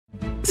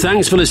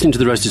Thanks for listening to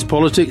The Rest is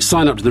Politics.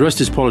 Sign up to The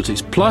Rest is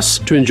Politics Plus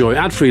to enjoy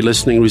ad-free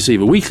listening,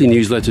 receive a weekly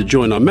newsletter,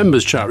 join our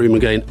members' chat room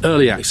and gain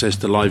early access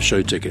to live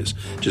show tickets.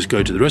 Just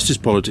go to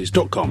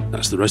therestispolitics.com.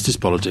 That's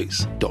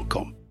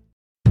therestispolitics.com.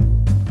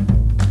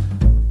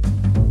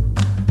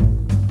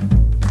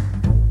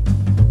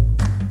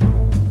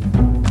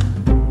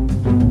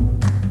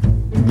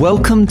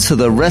 Welcome to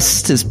The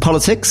Rest is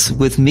Politics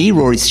with me,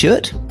 Rory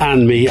Stewart.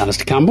 And me,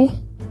 Alistair Campbell.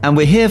 And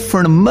we're here for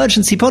an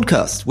emergency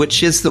podcast,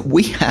 which is that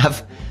we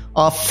have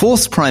our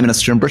fourth Prime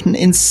Minister in Britain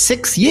in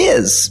 6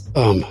 years.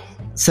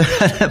 So,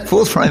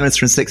 fourth Prime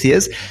Minister in 6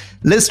 years.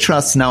 Liz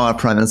Truss, now our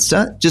Prime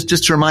Minister. Just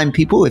to remind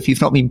people, if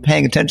you've not been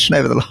paying attention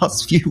over the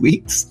last few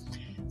weeks,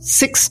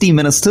 60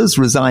 ministers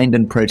resigned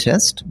in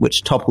protest,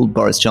 which toppled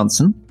Boris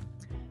Johnson.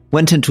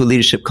 Went into a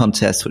leadership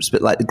contest, which is a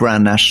bit like the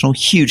Grand National,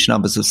 huge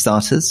numbers of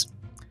starters.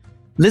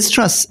 Liz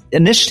Truss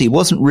initially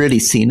wasn't really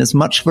seen as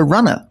much of a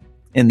runner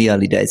in the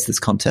early days of this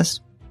contest.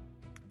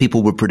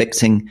 People were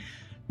predicting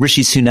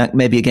Rishi Sunak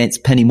maybe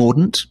against Penny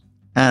Mordaunt,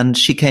 and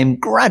she came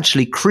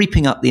gradually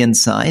creeping up the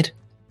inside.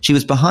 She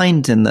was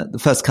behind in the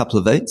first couple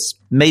of votes,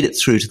 made it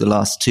through to the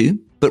last two,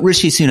 but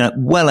Rishi Sunak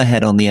well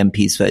ahead on the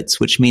MPs' votes,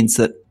 which means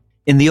that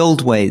in the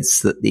old ways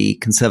that the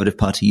Conservative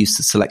Party used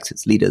to select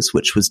its leaders,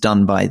 which was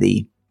done by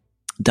the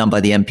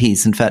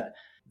MPs, in fact,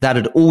 that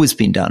had always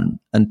been done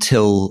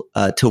until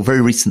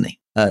very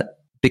recently,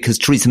 because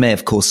Theresa May,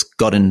 of course,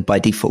 got in by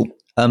default.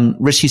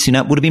 Rishi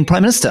Sunak would have been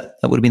Prime Minister.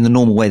 That would have been the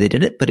normal way they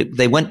did it, but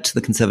they went to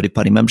the Conservative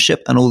Party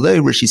membership. And although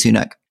Rishi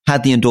Sunak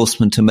had the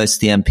endorsement of most of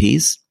the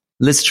MPs,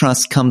 Liz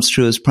Truss comes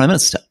through as Prime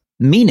Minister,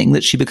 meaning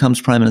that she becomes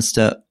Prime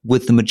Minister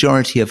with the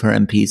majority of her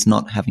MPs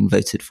not having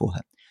voted for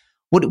her.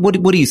 What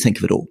do you think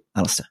of it all,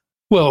 Alistair?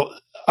 Well,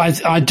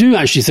 I do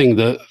actually think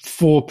that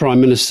 4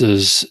 Prime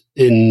Ministers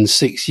in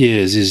 6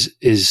 years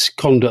is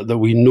conduct that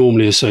we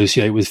normally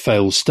associate with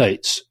failed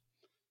states.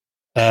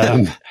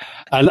 And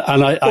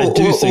I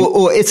do think...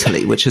 Or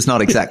Italy, which is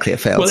not exactly a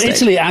failed state. Well,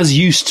 Italy as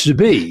used to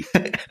be,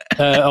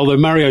 although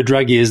Mario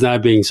Draghi is now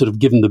being sort of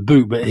given the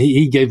boot, but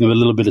he gave them a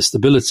little bit of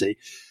stability.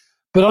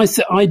 But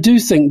I do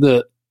think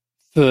that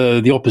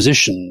for the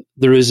opposition,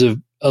 there is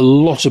a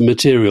lot of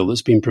material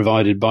that's been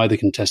provided by the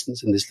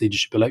contestants in this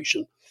leadership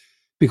election,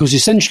 because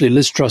essentially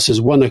Liz Truss has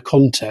won a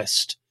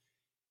contest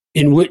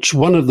in which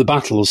one of the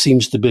battles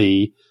seems to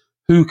be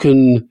who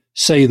can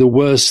say the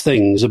worst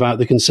things about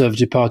the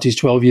Conservative Party's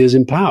 12 years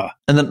in power.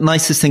 And the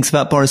nicest things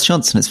about Boris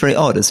Johnson. It's very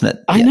odd, isn't it?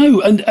 I know.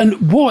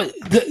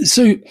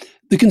 So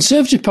the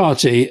Conservative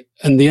Party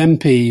and the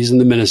MPs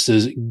and the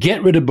ministers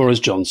get rid of Boris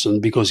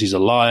Johnson because he's a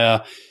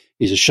liar,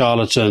 he's a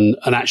charlatan,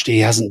 and actually he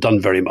hasn't done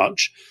very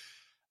much.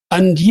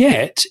 And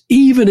yet,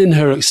 even in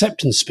her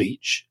acceptance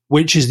speech,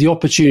 which is the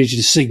opportunity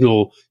to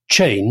signal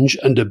change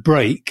and a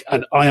break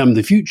and I am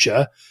the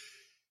future,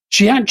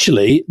 she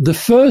actually, the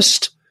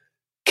first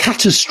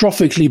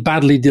catastrophically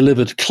badly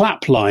delivered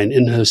clap line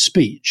in her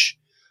speech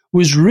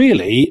was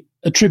really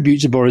a tribute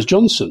to Boris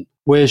Johnson,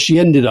 where she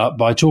ended up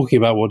by talking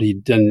about what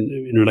he'd done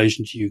in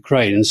relation to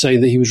Ukraine and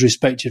saying that he was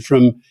respected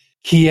from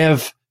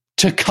Kiev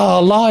to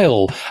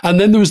Carlisle. And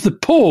then there was the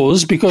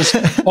pause because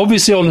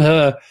obviously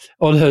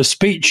on her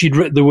speech, she'd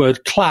written the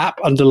word clap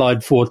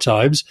underlined 4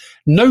 times.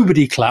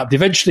 Nobody clapped.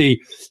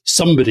 Eventually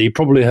somebody,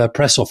 probably her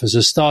press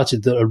officer,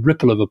 started a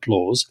ripple of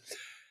applause.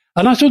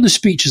 And I thought the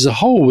speech as a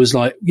whole was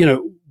like,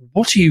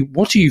 what are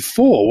you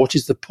for? What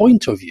is the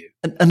point of you?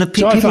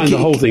 So I found the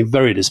whole thing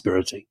very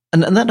dispiriting.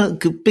 And that are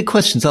big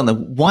questions, aren't there?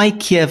 Why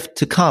Kiev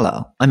to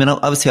Carlisle? I mean,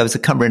 obviously I was a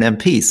Cumbrian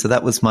MP, so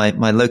that was my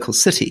local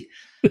city.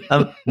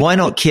 Why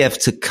not Kiev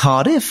to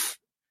Cardiff?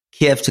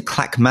 Kiev to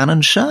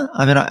Clackmannanshire?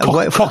 I mean,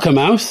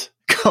 Cockermouth.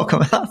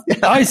 Cockermouth.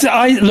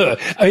 Yeah. Look,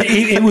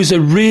 it was a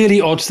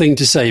really odd thing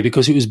to say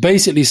because it was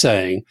basically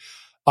saying,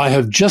 I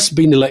have just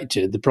been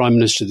elected the Prime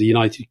Minister of the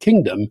United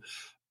Kingdom,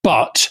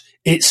 but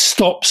it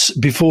stops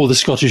before the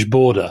Scottish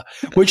border,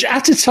 which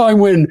at a time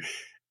when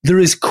there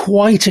is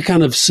quite a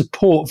kind of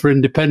support for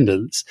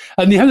independence.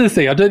 And the other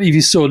thing, I don't know if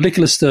you saw,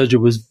 Nicola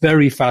Sturgeon was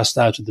very fast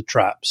out of the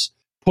traps,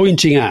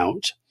 pointing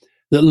out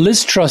that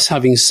Liz Truss,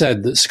 having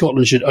said that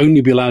Scotland should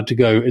only be allowed to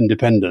go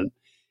independent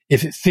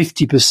if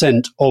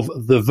 50% of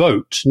the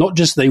vote, not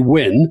just they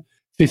win,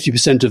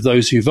 50% of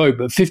those who vote,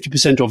 but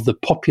 50% of the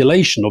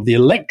population, of the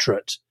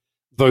electorate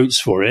votes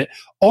for it.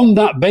 On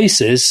that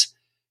basis,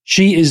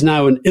 she is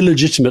now an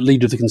illegitimate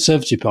leader of the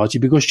Conservative Party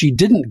because she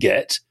didn't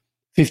get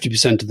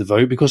 50% of the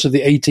vote because of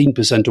the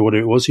 18% or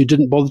whatever it was who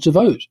didn't bother to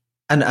vote.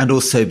 And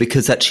also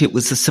because actually it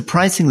was a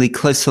surprisingly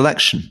close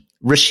election.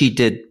 Rishi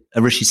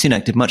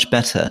Sunak did much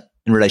better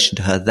in relation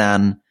to her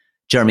than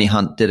Jeremy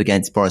Hunt did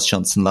against Boris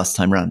Johnson last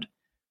time round.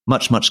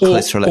 Much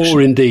closer election.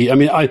 Or indeed, I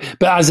mean,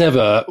 but as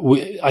ever,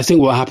 I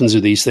think what happens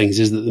with these things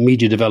is that the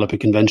media develop a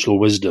conventional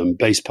wisdom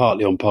based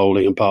partly on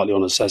polling and partly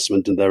on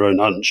assessment and their own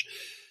hunch.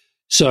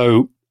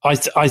 So I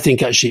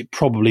think actually it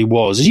probably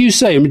was. As you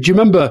say, I mean, do you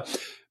remember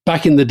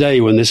back in the day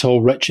when this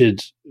whole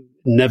wretched,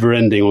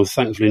 never-ending, or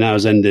thankfully now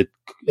has ended,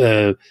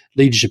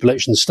 leadership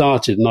election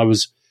started, and I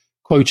was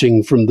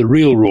quoting from the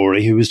real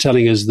Rory, who was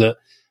telling us that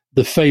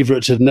the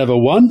favourite had never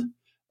won,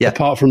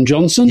 apart from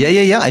Johnson.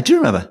 Yeah, I do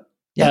remember.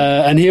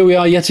 Yeah. And here we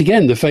are yet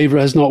again. The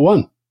favourite has not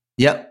won.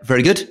 Yeah,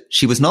 very good.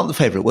 She was not the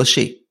favourite, was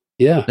she?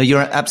 Yeah. No, you're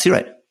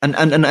absolutely right.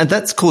 And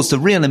that's caused a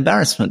real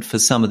embarrassment for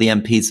some of the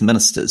MPs and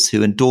ministers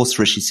who endorsed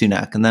Rishi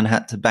Sunak and then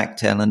had to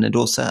backtail and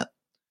endorse her.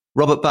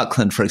 Robert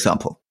Buckland, for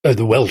example. Oh,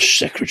 the Welsh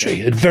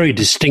secretary, a very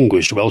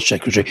distinguished Welsh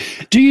secretary.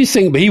 Do you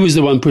think, but he was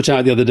the one put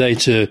out the other day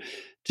to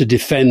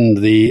defend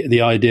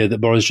the idea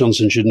that Boris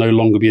Johnson should no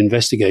longer be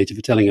investigated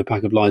for telling a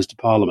pack of lies to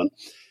Parliament.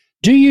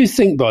 Do you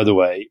think, by the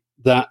way,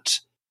 that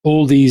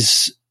all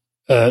these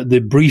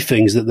the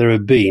briefings that there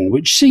have been,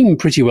 which seem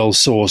pretty well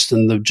sourced,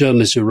 and the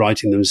journalists who are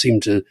writing them seem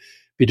to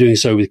be doing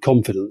so with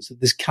confidence, that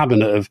this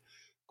cabinet of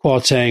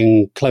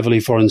Kwarteng, Cleverly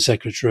Foreign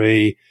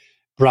Secretary,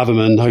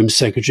 Braverman, Home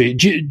Secretary,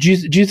 do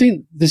you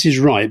think this is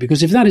right?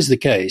 Because if that is the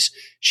case,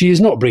 she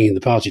is not bringing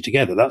the party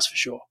together, that's for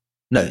sure.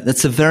 No,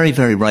 that's a very,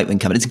 very right-wing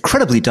cabinet. It's an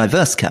incredibly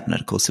diverse cabinet,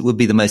 of course. It would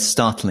be the most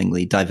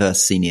startlingly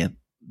diverse senior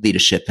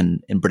leadership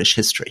in British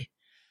history.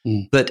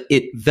 But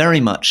it very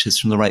much is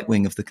from the right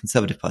wing of the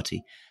Conservative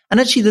Party. And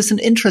actually, there's an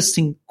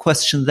interesting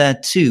question there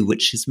too,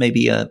 which is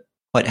maybe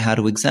quite how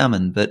to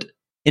examine, but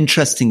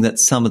interesting that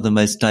some of the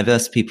most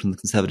diverse people in the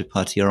Conservative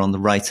Party are on the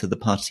right of the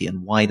party,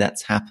 and why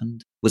that's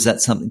happened. Was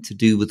that something to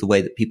do with the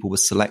way that people were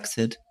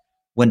selected?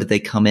 When did they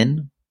come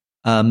in?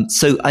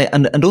 Also,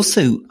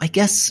 I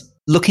guess,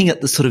 looking at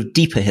the sort of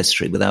deeper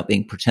history without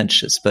being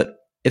pretentious, but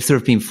if there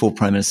have been 4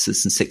 prime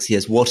ministers in 6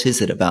 years, what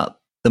is it about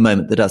the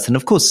moment that does? And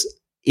of course,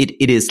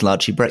 it is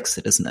largely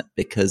Brexit, isn't it?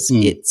 Because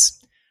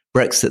it's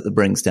Brexit that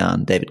brings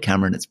down David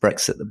Cameron. It's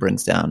Brexit that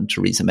brings down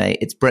Theresa May.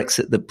 It's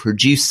Brexit that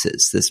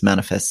produces this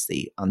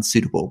manifestly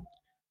unsuitable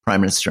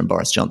Prime Minister in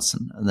Boris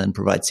Johnson and then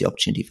provides the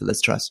opportunity for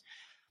Liz Truss.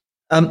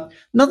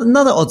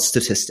 Another odd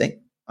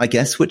statistic, I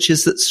guess, which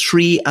is that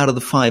 3 out of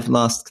the 5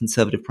 last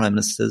Conservative Prime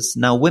Ministers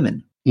now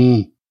women.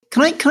 Can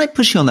I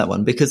push you on that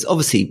one? Because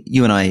obviously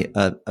you and I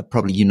are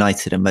probably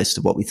united in most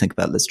of what we think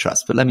about Liz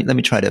Truss, but let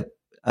me try to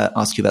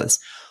ask you about this.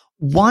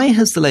 Why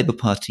has the Labour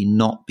Party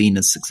not been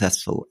as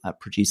successful at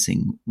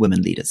producing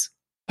women leaders?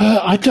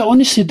 I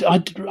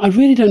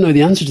really don't know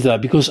the answer to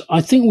that, because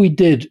I think we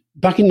did,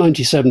 back in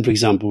 97, for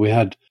example, we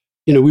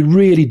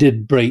really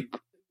did break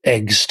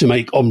eggs to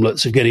make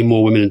omelettes of getting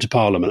more women into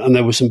Parliament, and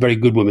there were some very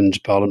good women into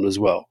Parliament as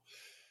well.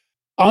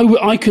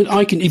 I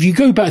can, if you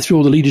go back through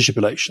all the leadership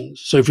elections,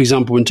 so for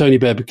example, when Tony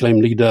Blair became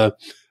leader,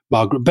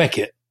 Margaret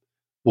Beckett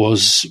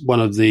was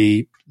one of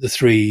the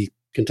 3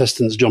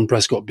 contestants, John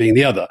Prescott being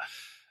the other.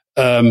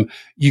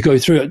 You go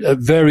through it at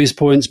various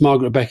points.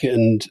 Margaret Beckett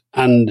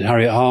and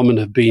Harriet Harman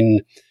have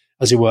been,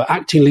 as it were,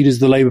 acting leaders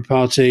of the Labour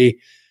Party.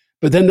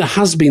 But then there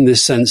has been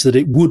this sense that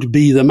it would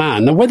be the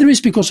man. Now, whether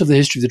it's because of the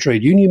history of the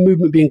trade union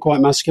movement being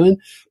quite masculine,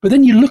 but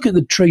then you look at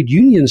the trade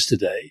unions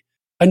today,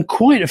 and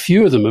quite a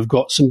few of them have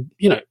got some,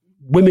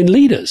 women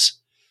leaders.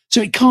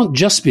 So it can't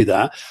just be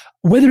that.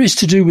 Whether it's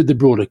to do with the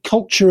broader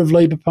culture of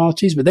Labour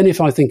parties, but then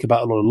if I think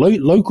about a lot of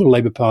local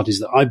Labour parties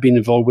that I've been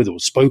involved with or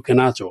spoken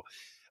at, or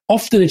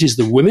often it is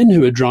the women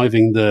who are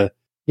driving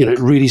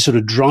really sort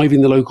of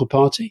driving the local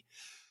party.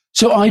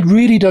 So I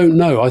really don't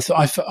know.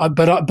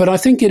 But I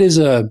think it is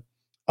a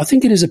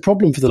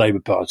problem for the Labour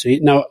Party.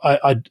 Now,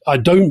 I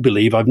don't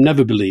believe, I've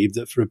never believed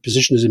that for a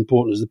position as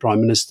important as the Prime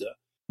Minister,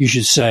 you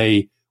should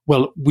say,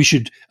 well, we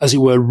should, as it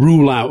were,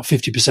 rule out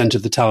 50%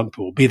 of the talent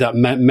pool, be that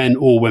men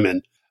or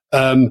women.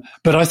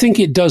 But I think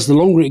it does, the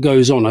longer it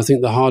goes on, I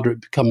think the harder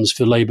it becomes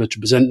for Labour to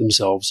present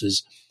themselves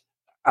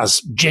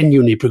as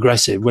genuinely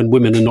progressive when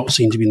women are not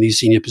seen to be in these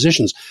senior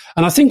positions.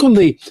 And I think on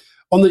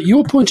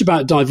your point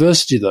about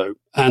diversity, though,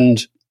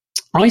 and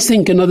I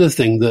think another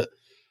thing that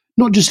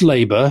not just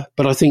Labour,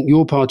 but I think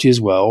your party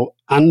as well,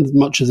 and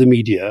much of the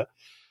media,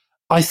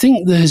 I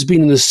think there has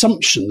been an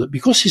assumption that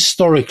because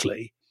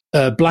historically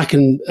black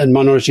and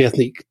minority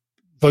ethnic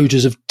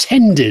voters have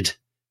tended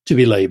to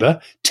be Labour,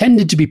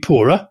 tended to be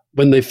poorer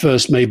when they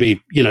first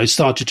maybe,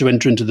 started to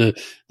enter into the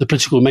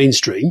political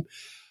mainstream,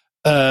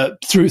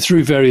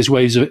 through various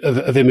waves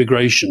of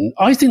immigration.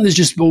 I think there's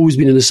just always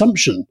been an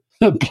assumption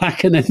that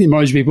black and ethnic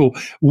minority people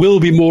will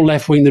be more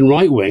left-wing than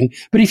right-wing.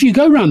 But if you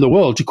go around the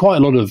world to quite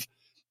a lot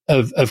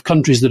of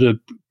countries that are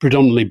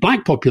predominantly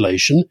black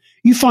population,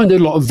 you find a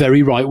lot of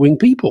very right-wing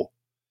people.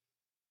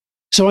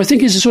 So I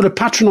think it's a sort of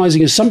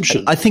patronizing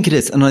assumption. I think it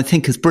is. And I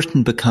think as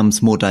Britain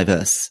becomes more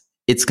diverse,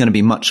 it's going to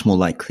be much more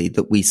likely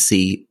that we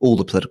see all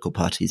the political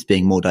parties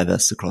being more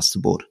diverse across the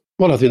board.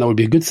 Well, I think that would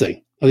be a good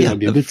thing. I think that would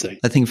be a good thing.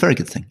 I think a very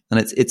good thing. And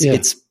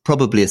it's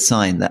probably a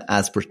sign that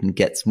as Britain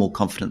gets more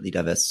confidently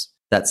diverse,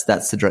 that's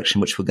the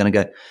direction which we're going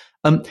to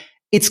go.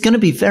 It's going to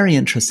be very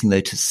interesting, though,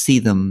 to see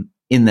them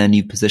in their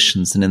new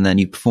positions and in their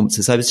new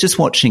performances. I was just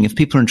watching, if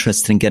people are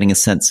interested in getting a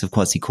sense of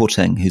Kwasi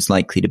Kwarteng, who's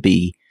likely to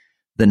be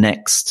the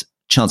next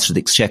Chancellor of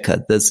the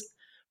Exchequer, there's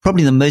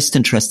probably the most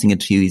interesting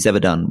interview he's ever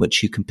done,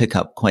 which you can pick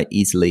up quite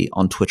easily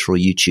on Twitter or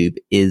YouTube,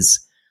 is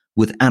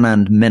with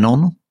Anand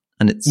Menon.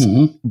 And it's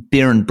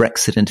Beer and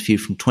Brexit interview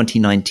from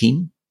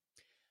 2019.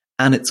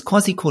 And it's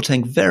Kwasi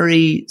Kwarteng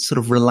very sort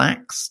of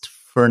relaxed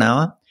for an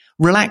hour.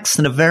 Relaxed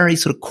in a very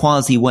sort of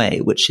quasi way,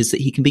 which is that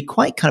he can be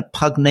quite kind of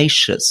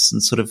pugnacious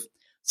and sort of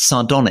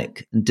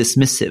sardonic and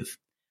dismissive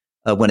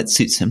when it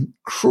suits him.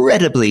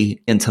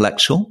 Incredibly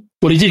intellectual.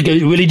 Well, he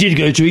did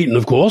go to Eton,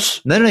 of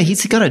course. No,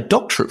 he's got a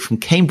doctorate from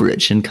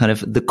Cambridge in kind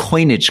of the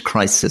coinage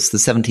crisis, the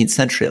 17th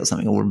century or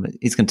something, or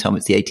he's going to tell me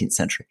it's the 18th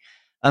century.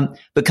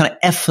 But kind of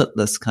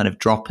effortless kind of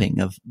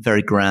dropping of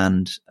very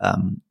grand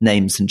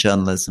names in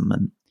journalism.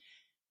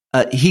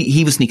 And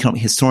he was an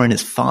economic historian.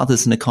 His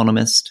father's an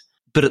economist.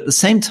 But at the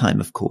same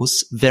time, of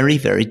course, very,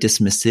 very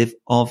dismissive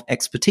of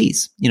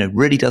expertise.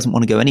 Really doesn't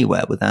want to go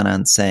anywhere with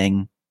Anand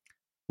saying,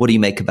 what do you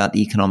make about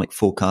the economic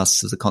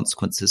forecasts of the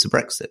consequences of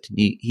Brexit? And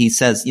he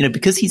says,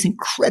 because he's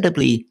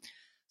incredibly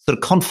sort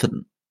of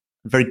confident,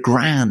 very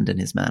grand in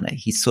his manner,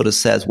 he sort of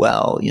says,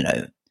 well,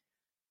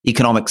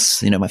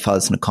 economics, my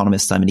father's an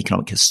economist, I'm an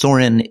economic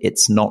historian.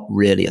 It's not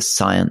really a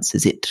science,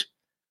 is it?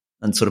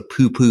 And sort of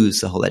poo-poos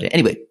the whole idea.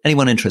 Anyway,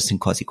 anyone interested in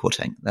Kwasi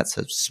Kwarteng, that's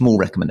a small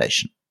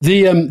recommendation.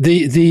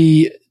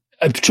 The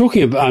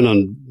talking about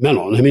Anand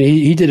Menon, I mean,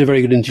 he did a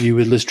very good interview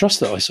with Liz Truss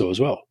that I saw as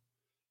well.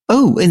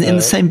 Oh, in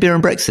the same Beer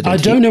and Brexit interview? I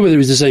don't know whether it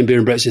was the same Beer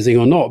and Brexit thing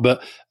or not,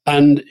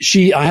 and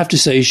I have to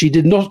say, she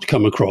did not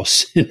come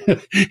across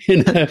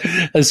in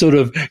a sort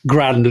of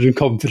grand and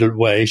confident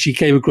way. She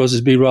came across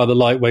as being rather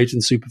lightweight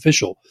and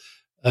superficial.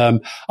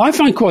 I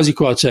find Kwasi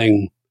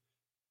Kwarteng,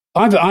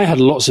 I had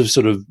lots of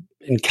sort of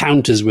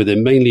encounters with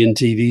him, mainly in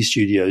TV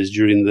studios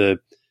during the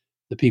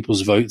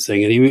People's Vote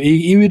thing, and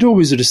he would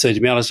always sort of say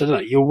to me, Alice, I don't know,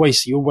 you're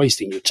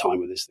wasting your time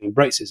with this thing.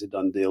 Brexit's a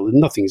done deal, and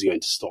nothing's going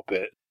to stop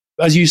it.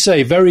 As you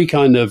say, very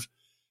kind of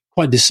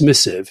quite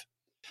dismissive.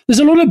 There's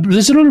a lot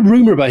of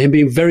rumor about him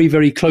being very,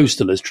 very close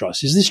to Liz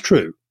Truss. Is this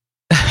true?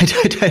 I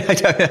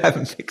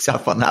haven't picked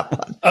up on that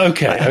one.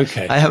 Okay.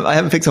 I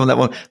haven't picked up on that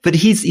one. But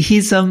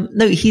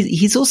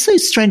he's also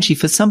strangely,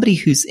 for somebody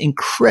who's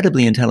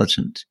incredibly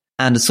intelligent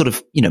and a sort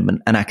of,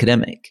 an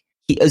academic.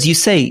 He, as you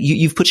say,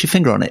 you've put your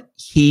finger on it.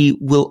 He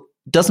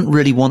doesn't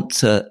really want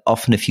to,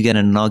 often if you get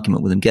in an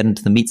argument with him, get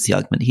into the meats of the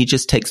argument. He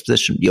just takes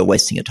position. You're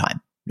wasting your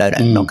time. No,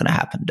 not going to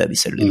happen. Don't be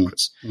so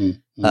ludicrous.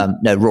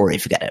 No, Rory,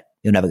 forget it.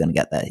 You're never going to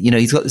get there.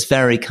 He's got this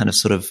very kind of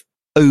sort of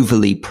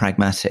overly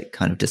pragmatic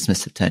kind of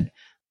dismissive tone.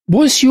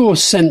 What's your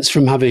sense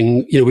from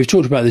having, we've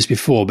talked about this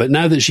before, but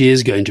now that she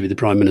is going to be the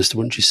Prime Minister,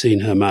 once you've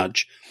seen her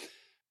match,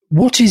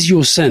 what is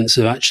your sense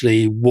of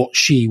actually what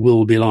she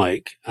will be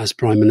like as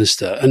Prime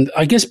Minister? And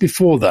I guess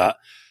before that,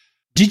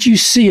 did you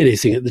see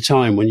anything at the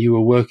time when you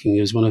were working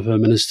as one of her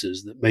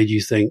ministers that made you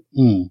think,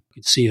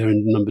 could see her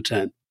in number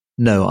 10?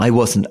 No, I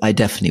wasn't. I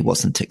definitely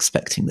wasn't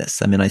expecting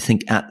this. I mean, I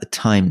think at the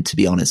time, to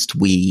be honest,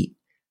 we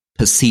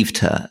perceived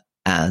her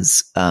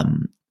as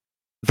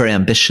very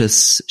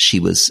ambitious.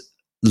 She was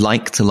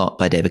liked a lot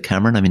by David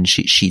Cameron. I mean,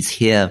 she's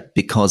here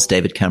because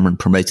David Cameron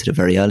promoted her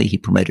very early. He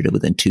promoted her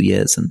within 2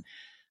 years and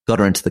got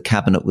her into the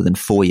cabinet within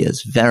 4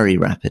 years. Very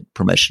rapid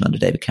promotion under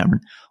David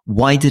Cameron.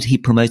 Why did he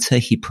promote her?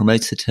 He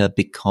promoted her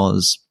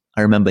because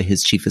I remember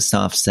his chief of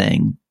staff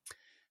saying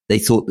they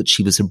thought that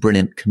she was a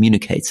brilliant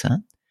communicator.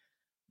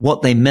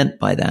 What they meant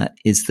by that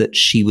is that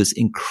she was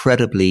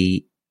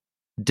incredibly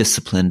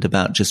disciplined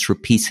about just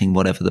repeating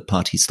whatever the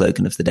party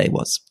slogan of the day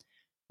was.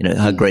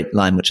 Her great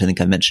line, which I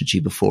think I mentioned to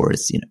you before,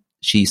 is,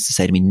 she used to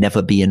say to me,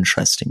 never be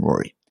interesting,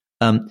 Rory.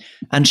 And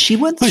she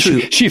went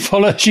through... She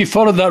followed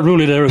that rule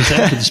in her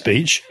acceptance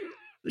speech.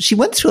 She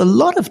went through a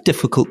lot of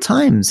difficult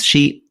times.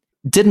 She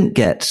didn't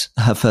get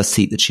her first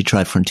seat that she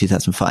tried for in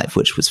 2005,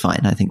 which was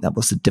fine. I think that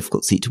was a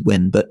difficult seat to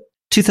win, but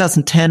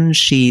 2010,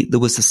 there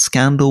was a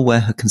scandal where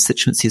her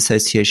constituency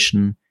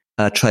association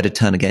tried to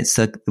turn against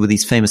her. There were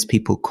these famous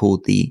people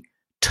called the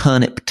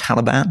Turnip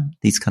Taliban,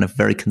 these kind of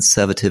very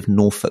conservative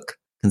Norfolk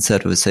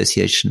Conservative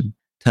Association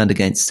turned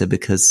against her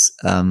because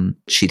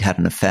she'd had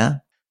an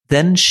affair.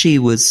 Then she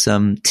was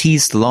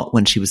teased a lot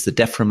when she was the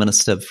DEFRA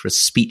minister for a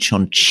speech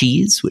on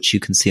cheese, which you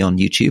can see on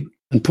YouTube.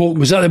 And pork,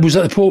 was that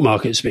the pork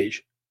market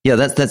speech? Yeah,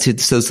 that's it.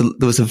 So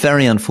there was a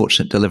very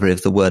unfortunate delivery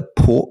of the word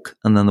pork,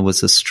 and then there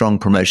was a strong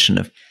promotion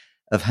of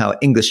how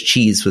English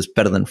cheese was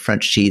better than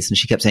French cheese. And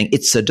she kept saying,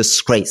 it's a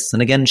disgrace.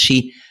 And again,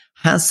 she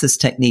has this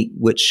technique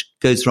which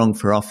goes wrong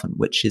for often,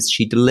 which is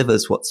she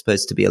delivers what's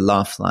supposed to be a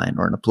laugh line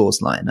or an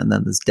applause line. And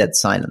then there's dead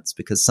silence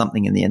because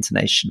something in the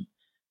intonation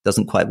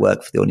doesn't quite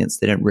work for the audience.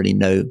 They don't really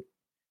know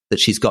that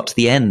she's got to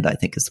the end, I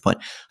think is the point.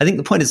 I think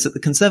the point is that the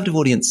Conservative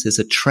audiences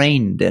are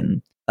trained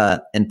in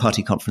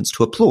party conference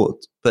to applaud,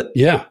 but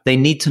they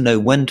need to know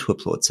when to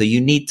applaud. So you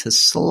need to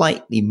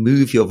slightly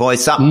move your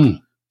voice up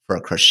for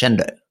a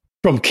crescendo.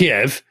 From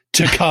Kiev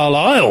to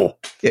Carlisle.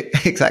 Yeah,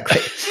 exactly.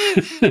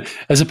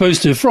 As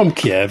opposed to from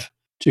Kiev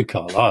to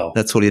Carlisle.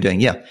 That's all you're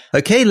doing, yeah.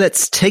 Okay,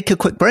 let's take a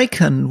quick break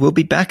and we'll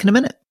be back in a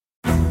minute.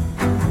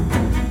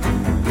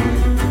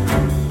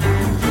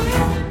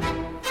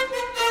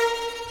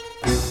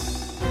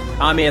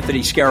 I'm Anthony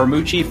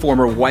Scaramucci,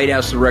 former White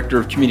House Director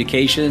of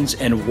Communications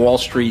and Wall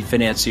Street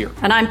financier.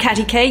 And I'm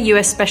Katty Kay,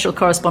 US Special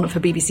Correspondent for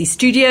BBC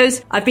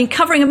Studios. I've been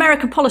covering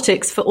American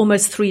politics for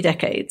almost 3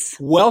 decades.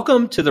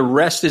 Welcome to The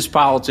Rest is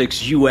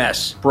Politics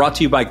US, brought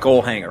to you by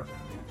Goalhanger.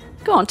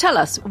 Go on, tell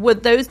us, were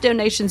those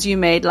donations you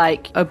made,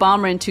 like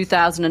Obama in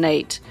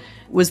 2008,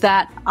 Was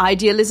that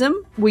idealism?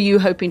 Were you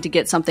hoping to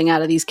get something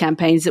out of these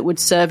campaigns that would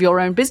serve your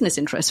own business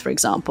interests, for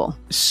example?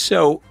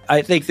 So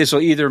I think this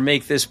will either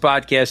make this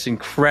podcast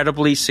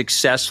incredibly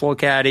successful,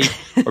 Caddy,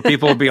 or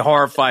people will be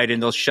horrified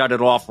and they'll shut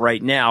it off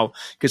right now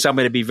because I'm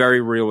going to be very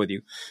real with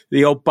you.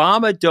 The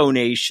Obama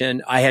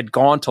donation, I had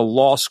gone to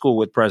law school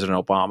with President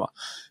Obama.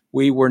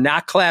 We were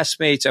not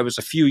classmates. I was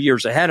a few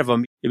years ahead of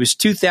him. It was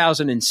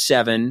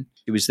 2007.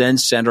 It was then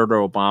Senator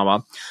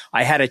Obama.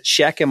 I had a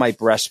check in my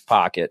breast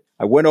pocket.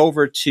 I went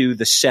over to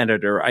the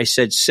senator. I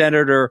said,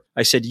 Senator,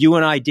 you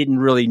and I didn't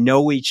really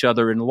know each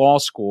other in law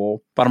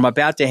school, but I'm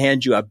about to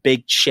hand you a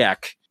big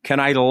check. Can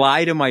I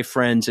lie to my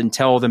friends and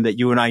tell them that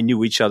you and I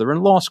knew each other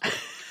in law school?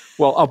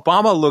 Well,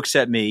 Obama looks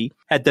at me,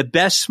 had the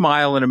best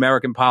smile in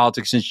American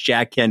politics since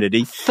Jack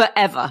Kennedy.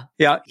 Forever.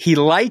 Yeah. He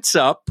lights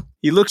up.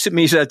 He looks at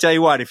me and says, I'll tell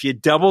you what, if you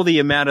double the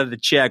amount of the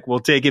check, we'll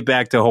take it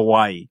back to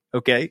Hawaii.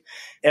 Okay.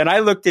 And I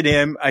looked at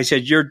him. I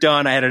said, you're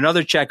done. I had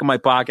another check in my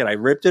pocket. I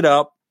ripped it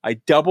up. I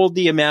doubled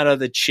the amount of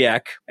the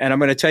check. And I'm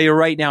going to tell you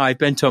right now, I've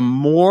been to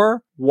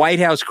more White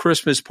House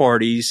Christmas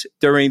parties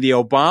during the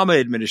Obama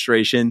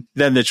administration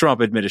than the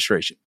Trump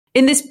administration.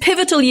 In this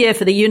pivotal year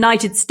for the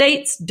United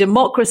States,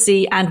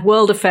 democracy, and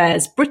world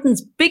affairs, Britain's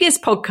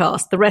biggest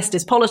podcast, The Rest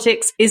is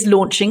Politics, is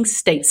launching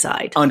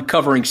stateside.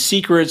 Uncovering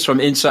secrets from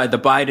inside the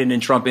Biden and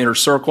Trump inner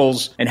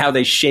circles and how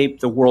they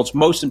shape the world's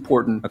most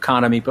important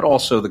economy, but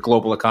also the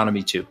global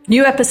economy too.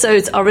 New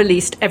episodes are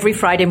released every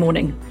Friday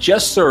morning.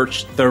 Just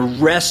search The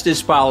Rest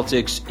is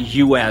Politics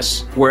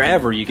US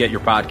wherever you get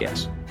your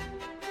podcasts.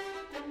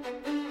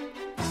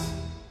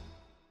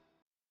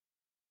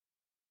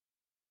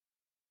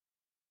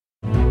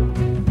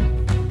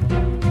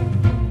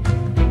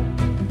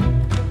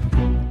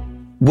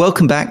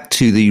 Welcome back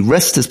to the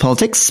Rest is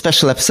Politics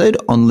special episode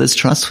on Liz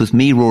Truss with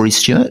me, Rory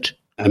Stewart.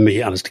 And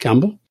me, Alistair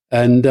Campbell.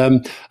 And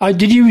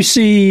did you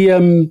see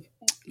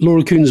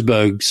Laura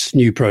Kuenssberg's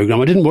new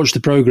programme? I didn't watch the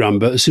programme,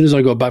 but as soon as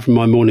I got back from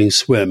my morning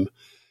swim,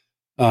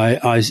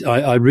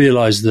 I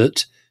realised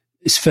that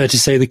it's fair to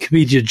say the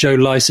comedian Joe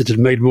Lycett had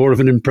made more of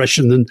an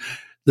impression than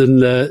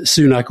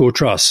Sunak or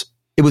Truss.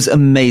 It was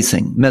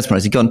amazing,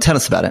 mesmerising. Go on, tell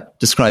us about it.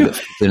 Describe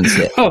it. Didn't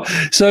see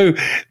it. So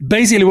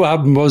basically what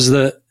happened was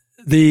that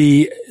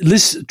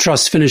Liz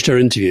Truss finished her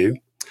interview,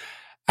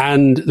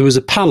 and there was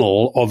a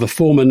panel of a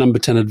former number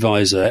 10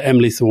 advisor,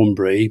 Emily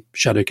Thornberry,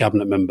 shadow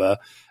cabinet member,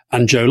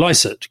 and Joe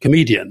Lycett,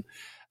 comedian.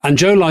 And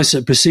Joe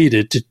Lycett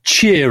proceeded to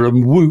cheer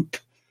and whoop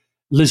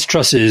Liz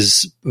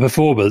Truss's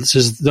performance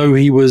as though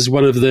he was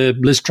one of the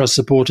Liz Truss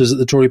supporters at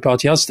the Tory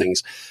party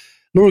hustings.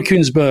 Laura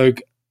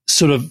Kuenssberg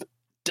sort of,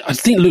 I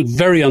think, looked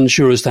very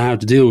unsure as to how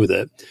to deal with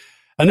it.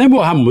 And then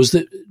what happened was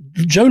that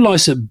Joe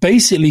Lycett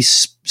basically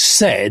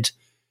said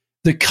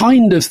the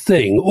kind of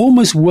thing,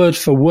 almost word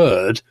for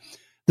word,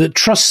 that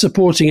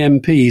Truss-supporting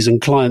MPs and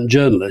client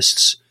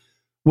journalists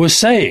were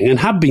saying and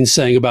had been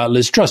saying about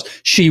Liz Truss.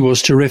 She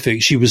was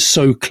terrific. She was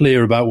so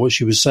clear about what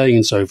she was saying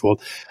and so forth.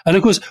 And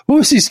of course, what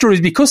was his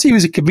story? Because he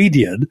was a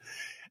comedian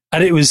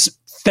and it was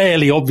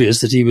fairly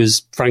obvious that he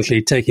was,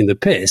 frankly, taking the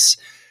piss,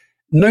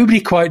 nobody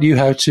quite knew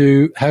how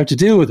to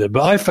deal with it.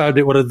 But I found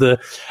it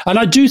and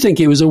I do think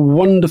it was a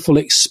wonderful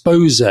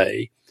expose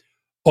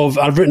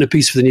I've written a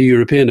piece for the New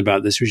European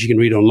about this, which you can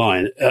read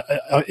online.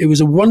 It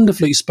was a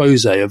wonderful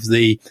expose of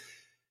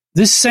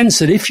this sense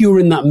that if you're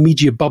in that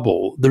media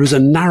bubble, there is a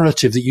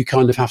narrative that you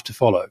kind of have to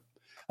follow.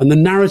 And the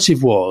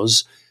narrative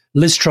was,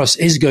 Liz Truss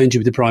is going to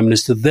be the Prime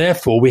Minister,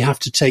 therefore we have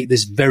to take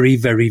this very,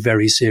 very,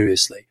 very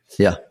seriously.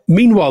 Yeah.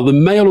 Meanwhile, the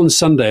Mail on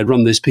Sunday had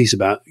run this piece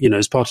about,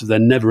 as part of their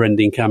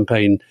never-ending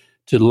campaign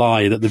to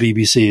lie that the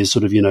BBC is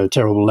sort of, a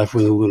terrible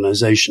left-wing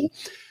organisation.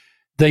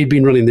 They'd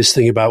been running this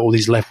thing about all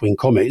these left-wing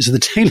comics. So the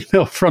Daily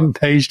Mail front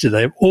page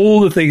today, of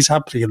all the things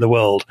happening in the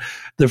world,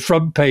 the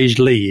front page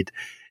lead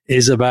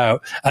is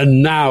about,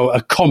 and now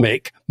a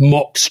comic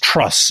mocks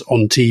Truss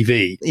on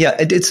TV. Yeah,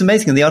 it's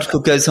amazing. And the article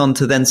goes on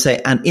to then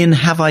say, and in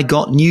Have I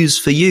Got News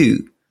for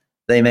You,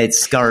 they made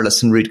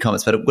scurrilous and rude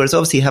comments about it. Whereas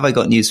obviously Have I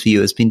Got News for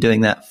You has been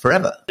doing that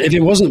forever. If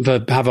it wasn't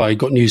for Have I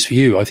Got News for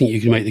You, I think you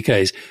can make the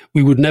case,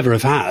 we would never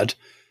have had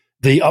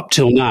the, up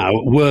till now,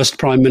 worst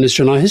prime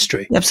minister in our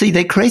history. Absolutely.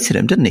 They created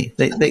him, didn't he?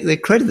 They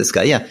created this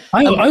guy, yeah.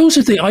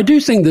 I do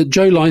think that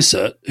Joe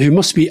Lycett, who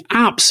must be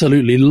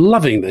absolutely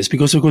loving this,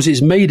 because, of course,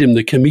 it's made him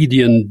the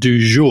comedian du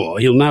jour.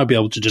 He'll now be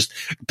able to just,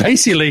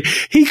 basically,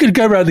 he could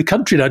go around the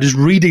country now just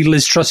reading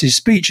Liz Truss's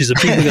speeches and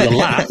people are going to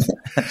laugh.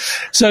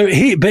 So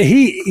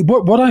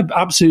what I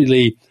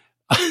absolutely...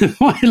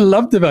 what I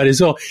loved about it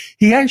as well,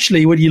 he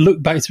actually, when you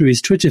look back through his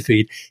Twitter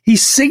feed, he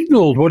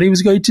signalled what he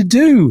was going to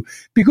do.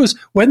 Because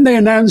when they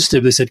announced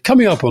him, they said,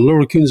 coming up on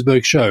Laura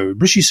Kuenssberg's show,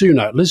 Rishi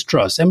Sunak, Liz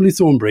Truss, Emily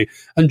Thornberry,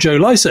 and Joe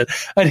Lycett.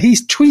 And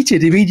he's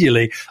tweeted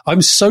immediately,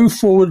 I'm so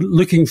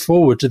looking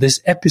forward to this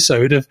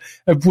episode of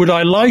Would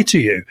I Lie to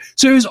You?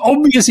 So it was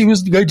obvious he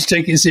was going to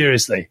take it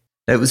seriously.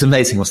 It was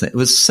amazing, wasn't it? It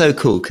was so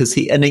cool because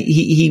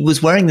he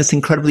was wearing this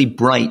incredibly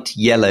bright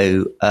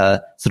yellow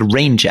sort of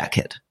rain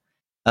jacket.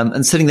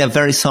 And sitting there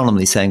very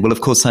solemnly saying, well,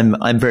 of course,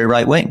 I'm very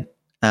right wing.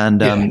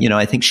 And,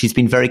 I think she's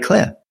been very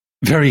clear.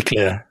 Very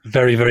clear.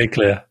 Very, very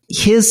clear.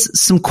 here's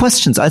some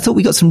questions. I thought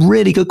we got some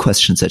really good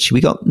questions, actually.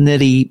 We got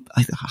nearly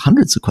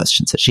hundreds of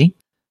questions, actually.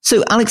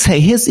 So, Alex, hey,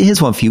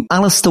 here's one for you.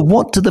 Alistair,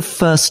 what do the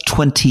first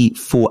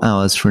 24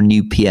 hours for a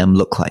new PM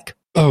look like?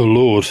 Oh,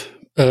 Lord.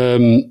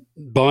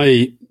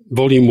 By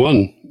Volume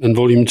 1 and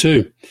Volume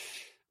 2.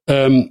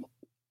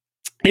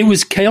 It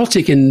was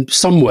chaotic in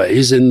some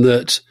ways in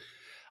that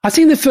I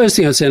think the first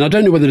thing I'd say, and I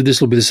don't know whether this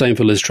will be the same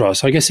for Liz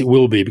Truss, I guess it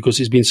will be because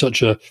it's been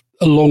such a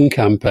long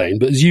campaign.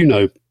 But as you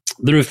know,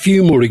 there are a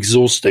few more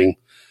exhausting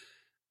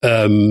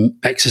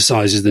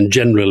exercises than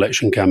general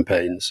election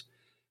campaigns.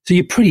 So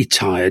you're pretty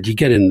tired. You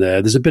get in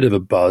there. There's a bit of a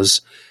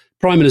buzz.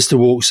 Prime Minister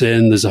walks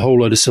in. There's a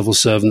whole load of civil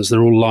servants.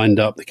 They're all lined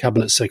up. The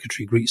Cabinet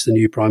Secretary greets the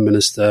new Prime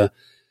Minister,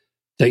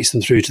 takes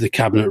them through to the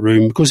Cabinet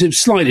room. Because it's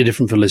slightly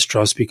different for Liz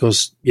Truss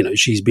because, you know,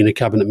 she's been a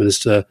Cabinet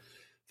Minister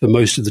for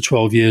most of the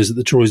 12 years that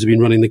the Tories have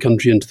been running the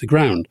country into the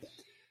ground.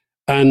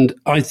 And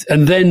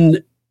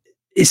then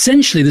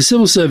essentially the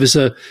civil service,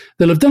 they'll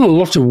have done a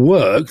lot of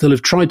work. They'll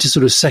have tried to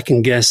sort of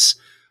second guess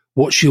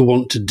what she'll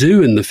want to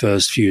do in the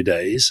first few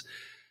days.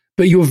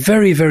 But you're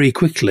very, very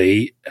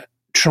quickly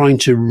trying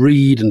to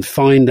read and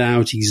find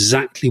out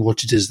exactly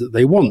what it is that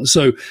they want.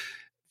 So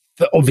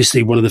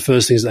obviously one of the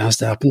first things that has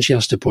to happen, she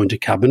has to appoint a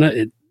cabinet.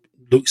 It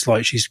looks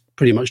like she's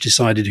pretty much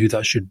decided who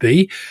that should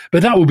be.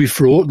 But that will be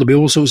fraught. There'll be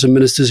all sorts of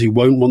ministers who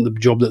won't want the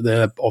job that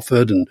they're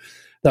offered, and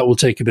that will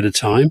take a bit of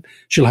time.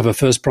 She'll have her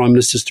first prime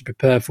ministers to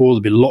prepare for.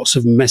 There'll be lots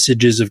of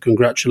messages of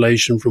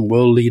congratulation from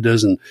world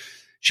leaders, and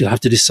she'll have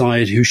to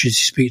decide who should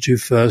she speak to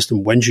first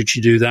and when should she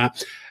do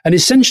that. And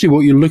essentially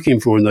what you're looking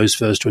for in those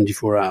first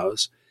 24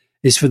 hours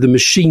is for the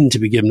machine to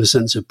be given a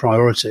sense of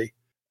priority.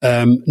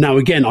 Now,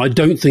 again, I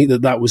don't think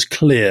that was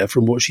clear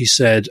from what she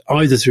said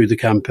either through the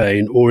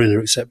campaign or in her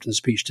acceptance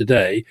speech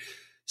today.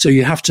 So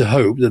you have to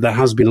hope that there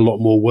has been a lot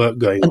more work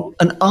going on.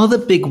 And are the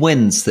big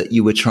wins that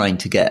you were trying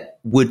to get,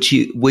 were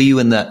you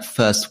in that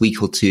first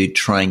week or two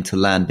trying to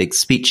land big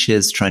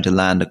speeches, trying to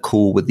land a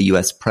call with the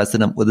US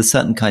president? Were there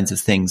certain kinds of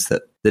things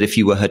that if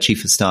you were her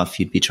chief of staff,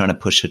 you'd be trying to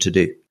push her to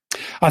do?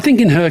 I think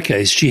in her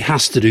case, she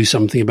has to do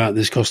something about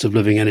this cost of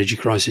living energy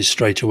crisis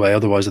straight away.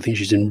 Otherwise, I think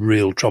she's in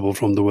real trouble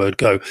from the word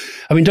go.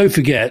 I mean, don't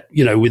forget,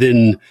 you know,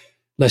 within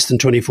less than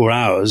 24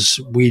 hours,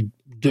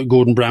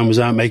 Gordon Brown was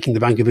out making the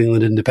Bank of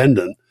England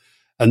independent.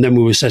 And then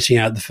we were setting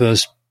out the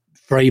first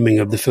framing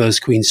of the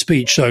first Queen's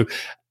speech. So,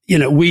 you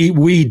know,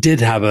 we did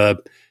have a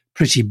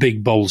pretty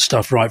big, bold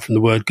stuff right from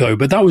the word go.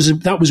 But that was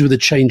with a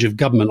change of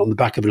government on the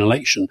back of an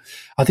election.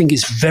 I think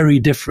it's very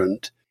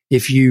different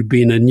if you've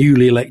been a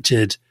newly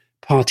elected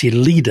party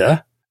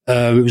leader.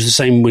 It was the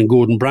same when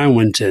Gordon Brown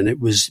went in. It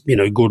was, you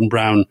know, Gordon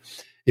Brown,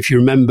 if you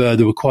remember,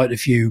 there were quite a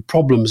few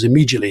problems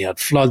immediately. He had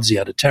floods, he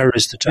had a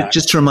terrorist attack.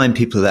 Just to remind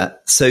people of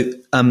that. So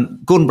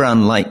Gordon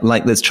Brown, like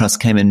Liz Truss,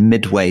 came in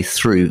midway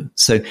through.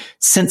 So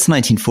since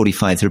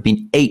 1945, there have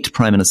been 8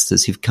 prime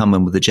ministers who've come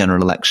in with the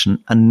general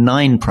election and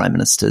 9 prime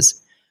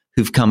ministers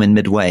who've come in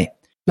midway.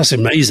 That's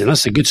amazing.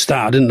 That's a good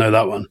start. I didn't know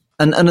that one.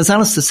 And as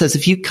Alistair says,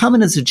 if you come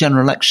in as a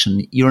general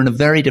election, you're in a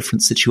very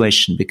different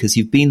situation because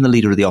you've been the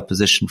leader of the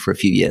opposition for a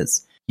few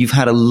years. You've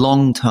had a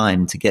long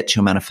time to get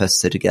your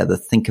manifesto together,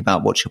 think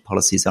about what your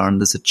policies are, and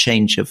there's a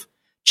change of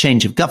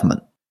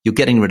government. You're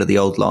getting rid of the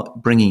old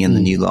lot, bringing in the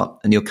new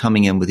lot, and you're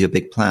coming in with your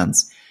big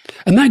plans.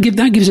 And that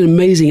gives an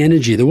amazing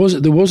energy. There was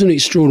an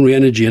extraordinary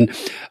energy. And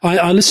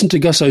I listened to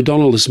Gus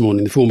O'Donnell this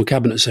morning, the former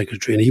cabinet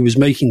secretary, and he was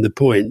making the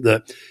point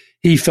that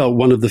he felt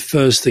one of the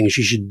first things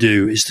she should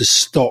do is to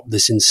stop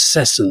this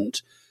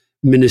incessant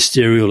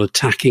ministerial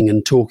attacking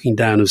and talking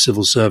down of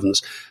civil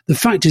servants. The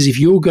fact is, if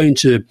you're going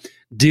to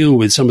deal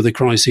with some of the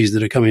crises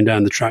that are coming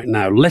down the track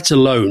now, let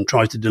alone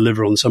try to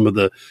deliver on some of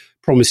the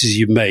promises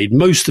you've made,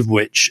 most of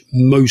which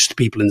most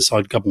people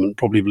inside government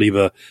probably believe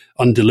are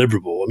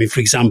undeliverable. I mean, for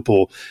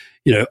example,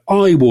 you know,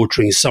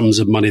 eye-watering sums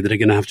of money that are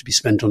going to have to be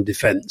spent on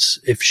defence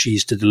if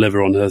she's to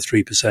deliver on her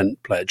 3%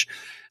 pledge.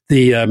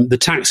 The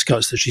tax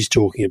cuts that she's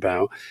talking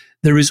about,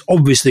 there is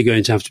obviously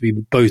going to have to be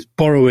both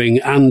borrowing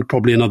and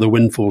probably another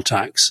windfall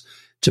tax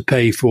to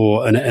pay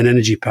for an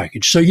energy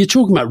package. So you're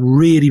talking about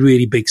really,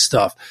 really big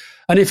stuff.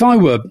 And if I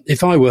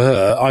were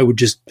her, I would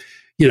just,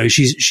 you know,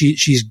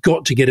 she's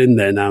got to get in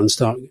there now and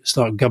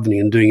start governing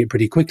and doing it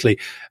pretty quickly.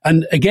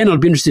 And again,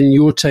 I'd be interested in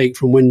your take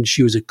from when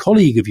she was a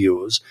colleague of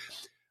yours.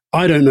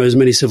 I don't know as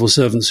many civil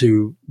servants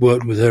who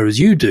worked with her as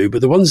you do, but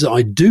the ones that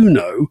I do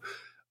know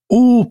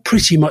all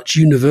pretty much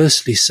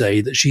universally say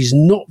that she's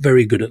not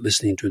very good at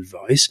listening to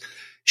advice.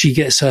 She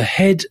gets her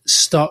head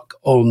stuck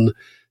on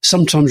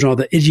sometimes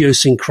rather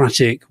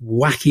idiosyncratic,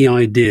 wacky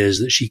ideas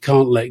that she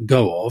can't let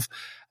go of.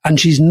 And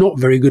she's not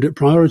very good at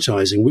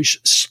prioritizing, which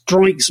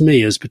strikes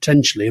me as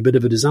potentially a bit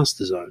of a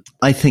disaster zone.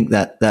 I think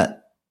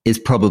that is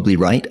probably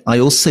right. I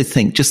also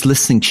think, just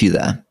listening to you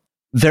there,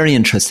 very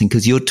interesting,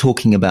 because you're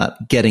talking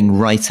about getting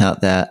right out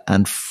there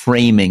and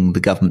framing the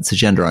government's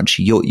agenda, aren't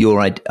you?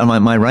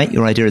 Am I right?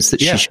 Your idea is that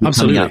she should be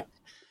coming out.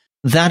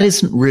 That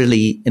isn't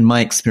really, in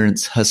my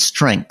experience, her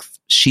strength.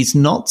 She's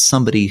not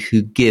somebody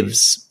who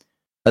gives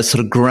a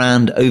sort of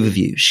grand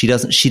overview. She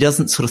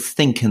doesn't sort of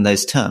think in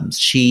those terms.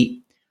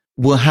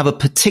 will have a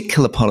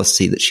particular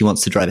policy that she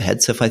wants to drive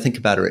ahead. So if I think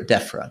about her at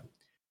DEFRA,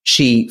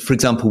 she, for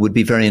example, would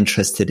be very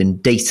interested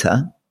in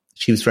data.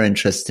 She was very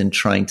interested in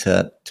trying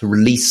to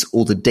release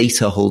all the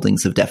data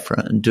holdings of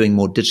DEFRA and doing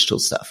more digital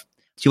stuff.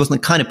 She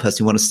wasn't the kind of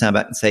person who wanted to stand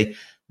back and say,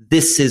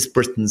 this is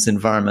Britain's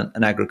environment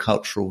and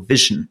agricultural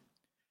vision.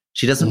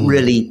 She doesn't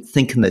really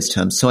think in those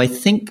terms. So I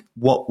think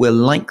what we're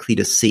likely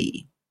to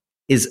see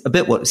is a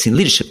bit what we've seen in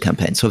leadership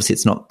campaigns. So obviously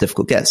it's not a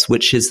difficult guess,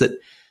 which is that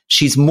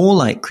she's more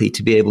likely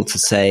to be able to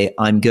say,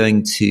 I'm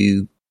going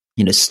to,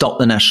 stop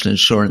the national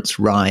insurance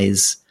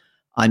rise.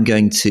 I'm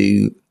going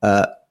to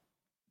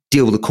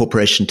deal with the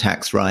corporation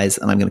tax rise,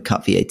 and I'm going to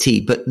cut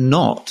VAT, but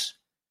not.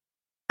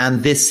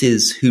 And this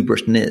is who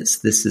Britain is.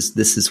 This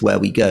is where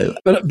we go.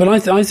 But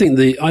I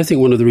think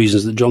one of the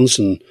reasons that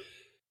Johnson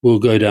will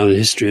go down in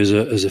history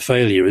as a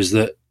failure is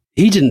that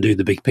he didn't do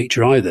the big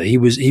picture either. He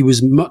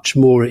was much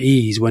more at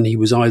ease when he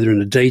was either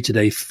in a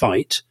day-to-day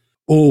fight,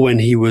 or when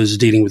he was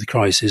dealing with a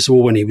crisis,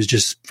 or when he was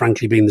just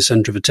frankly being the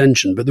centre of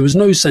attention. But there was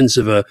no sense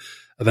of a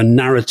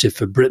narrative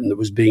for Britain that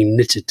was being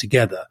knitted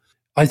together.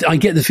 I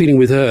get the feeling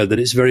with her that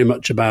it's very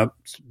much about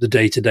the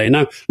day-to-day.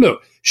 Now,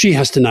 look, she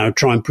has to now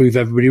try and prove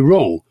everybody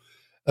wrong.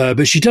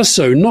 But she does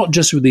so not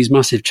just with these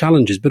massive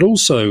challenges, but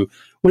also,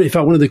 in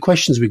fact, one of the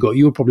questions we got,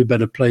 you're probably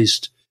better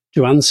placed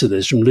to answer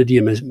this, from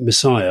Lydia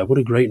Messiah. What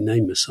a great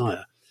name,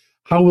 Messiah.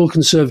 How will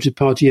Conservative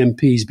Party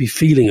MPs be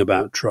feeling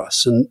about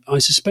Truss? And I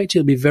suspect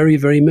it'll be very,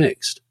 very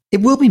mixed.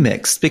 It will be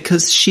mixed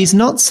because she's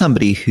not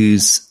somebody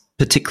who's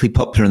particularly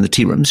popular in the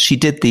tea rooms. She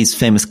did these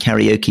famous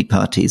karaoke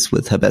parties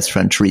with her best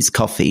friend, Therese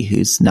Coffey,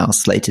 who's now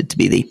slated to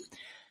be the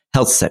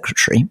health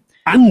secretary.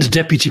 And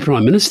Deputy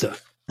Prime Minister.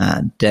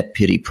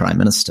 Deputy Prime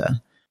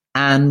Minister.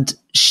 And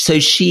so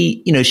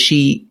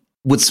she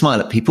would smile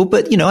at people.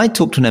 But, I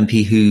talked to an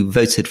MP who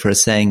voted for her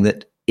saying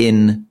that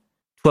in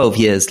 12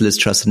 years, Liz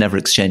Truss had never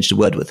exchanged a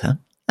word with her.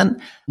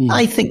 And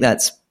I think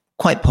that's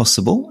quite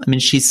possible. I mean,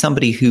 she's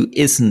somebody who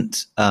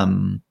isn't,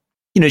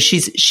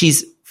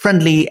 she's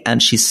friendly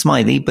and she's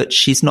smiley, but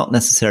she's not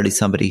necessarily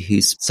somebody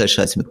who's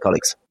socializing with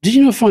colleagues. Did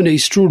you not find it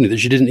extraordinary that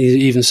she didn't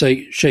even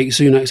shake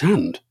Sunak's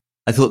hand?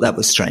 I thought that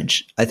was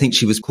strange. I think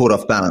she was caught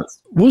off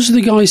balance. Was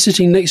the guy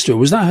sitting next to her,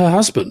 was that her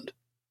husband?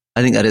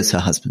 I think that is her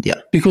husband,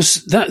 yeah.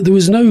 Because there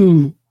was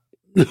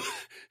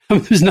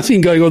there's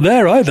nothing going on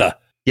there either.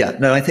 Yeah,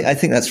 no, I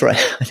think that's right.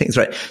 I think it's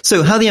right.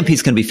 So how the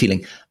MPs going to be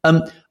feeling?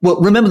 Well,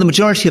 remember, the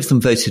majority of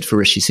them voted for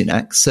Rishi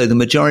Sunak. So the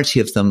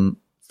majority of them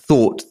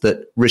thought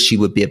that Rishi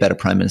would be a better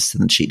prime minister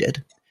than she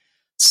did.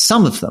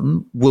 Some of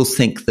them will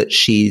think that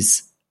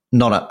she's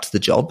not up to the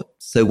job.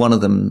 So one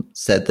of them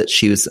said that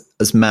she was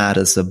as mad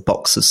as a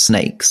box of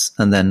snakes,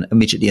 and then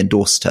immediately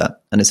endorsed her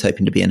and is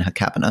hoping to be in her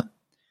cabinet.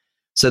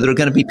 So there are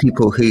going to be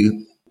people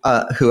who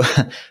are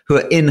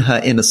in her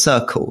inner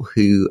circle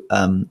who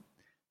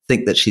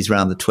think that she's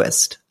round the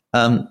twist.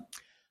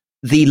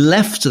 The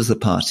left of the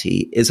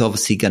party is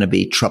obviously going to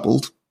be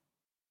troubled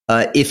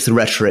if the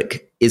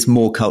rhetoric is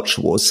more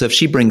culture wars. So if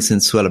she brings in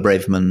Suella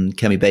Braverman,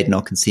 Kemi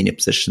Badenoch in senior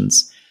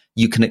positions,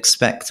 you can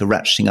expect a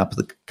ratcheting up of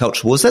the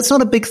culture wars. That's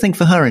not a big thing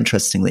for her,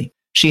 interestingly.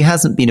 She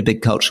hasn't been a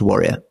big culture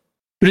warrior.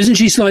 But isn't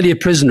she slightly a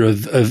prisoner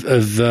of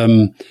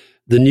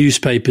the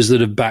newspapers that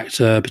have backed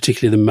her,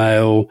 particularly the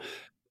Mail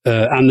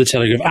and the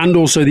Telegraph, and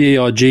also the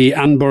ERG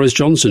and Boris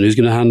Johnson, who's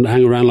going to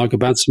hang around like a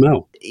bad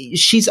smell?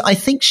 I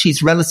think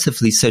she's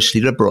relatively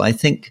socially liberal. I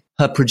think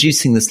her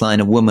producing this line,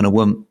 a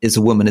woman is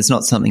a woman, is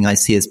not something I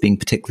see as being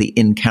particularly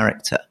in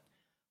character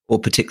or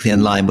particularly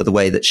in line with the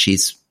way that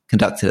she's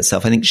conducted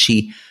herself. I think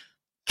she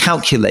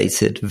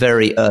calculated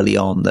very early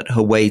on that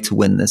her way to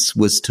win this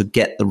was to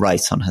get the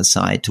right on her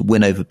side, to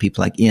win over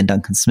people like Ian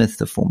Duncan Smith,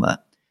 the former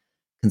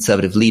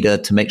Conservative leader,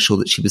 to make sure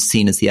that she was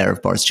seen as the heir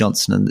of Boris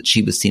Johnson and that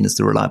she was seen as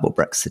the reliable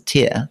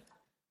Brexiteer,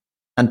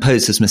 and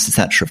posed as Mrs.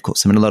 Thatcher, of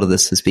course. I mean, a lot of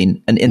this has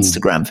been an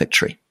Instagram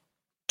victory.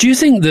 Do you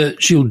think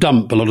that she'll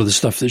dump a lot of the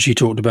stuff that she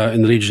talked about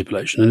in the leadership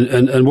election?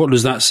 And what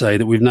does that say,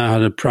 that we've now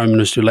had a prime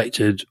minister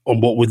elected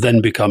on what would then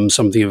become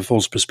something of a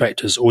false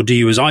prospectus? Or do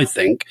you, as I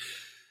think,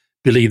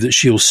 believe that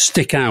she'll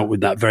stick out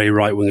with that very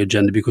right-wing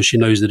agenda because she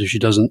knows that if she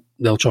doesn't,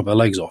 they'll chop her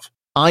legs off?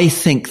 I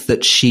think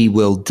that she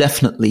will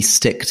definitely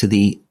stick to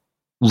the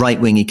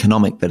right-wing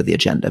economic bit of the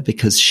agenda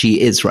because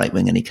she is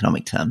right-wing in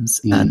economic terms,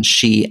 and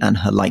she and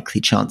her likely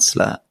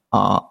chancellor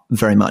are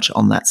very much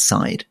on that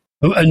side.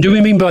 And do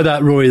we mean by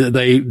that, Roy, that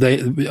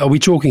they are we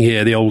talking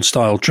here the old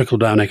style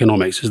trickle-down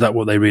economics? Is that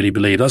what they really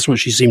believe? That's what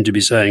she seemed to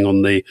be saying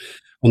on the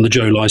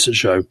Joe Lycett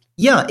show.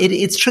 Yeah,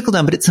 it's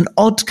trickle-down, but it's an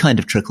odd kind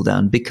of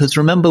trickle-down because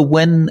remember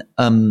when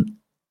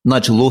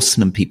Nigel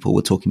Lawson and people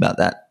were talking about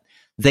that,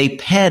 they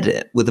paired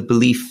it with a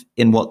belief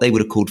in what they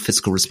would have called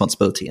fiscal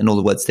responsibility. In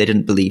other words, they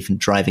didn't believe in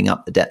driving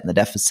up the debt and the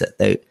deficit.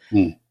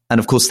 And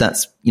of course,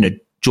 that's,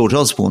 George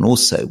Osborne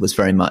also was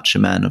very much a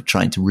man of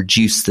trying to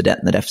reduce the debt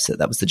and the deficit.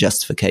 That was the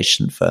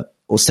justification for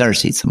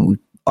austerity, something we've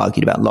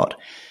argued about a lot.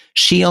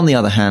 She, on the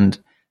other hand,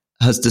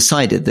 has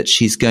decided that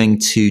she's going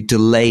to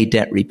delay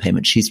debt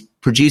repayment. She's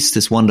produced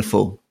this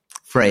wonderful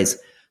phrase,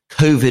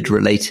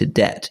 COVID-related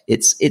debt.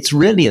 It's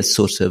really a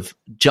sort of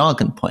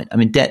jargon point. I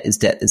mean, debt is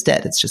debt is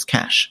debt. It's just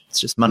cash. It's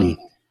just money.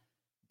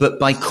 But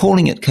by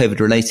calling it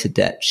COVID-related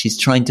debt, she's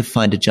trying to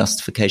find a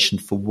justification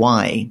for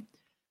why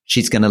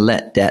she's going to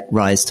let debt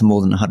rise to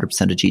more than 100%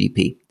 of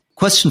GDP.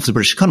 Question for the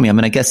British economy. I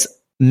mean, I guess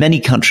many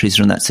countries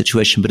are in that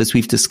situation, but as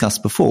we've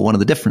discussed before, one of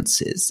the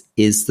differences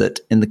is that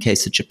in the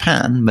case of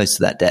Japan, most of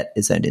that debt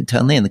is owned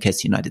internally. In the case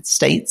of the United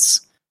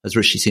States, as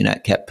Rishi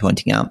Sunak kept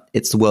pointing out,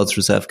 it's the world's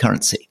reserve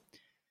currency.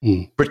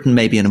 Britain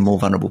may be in a more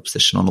vulnerable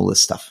position on all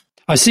this stuff.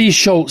 I see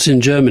Scholz in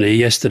Germany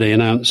yesterday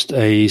announced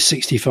a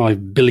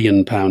 £65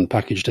 billion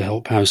package to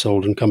help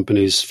household and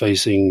companies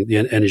facing the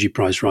energy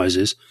price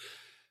rises.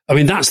 I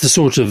mean, that's the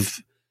sort of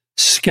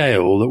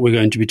scale that we're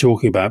going to be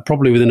talking about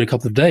probably within a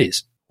couple of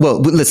days.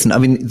 Well, listen, I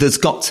mean, there's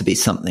got to be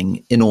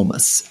something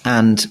enormous.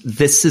 And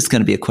this is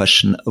going to be a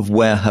question of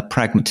where her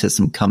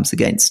pragmatism comes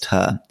against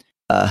her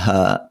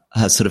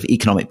sort of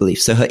economic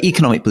beliefs. So her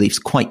economic beliefs,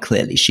 quite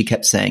clearly, she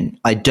kept saying,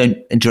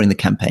 during the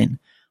campaign,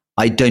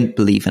 I don't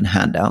believe in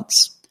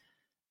handouts.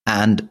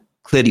 And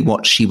clearly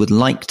what she would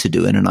like to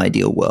do in an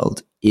ideal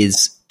world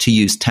is to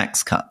use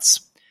tax cuts.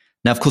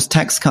 Now, of course,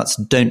 tax cuts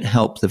don't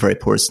help the very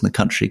poorest in the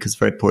country because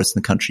the very poorest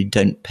in the country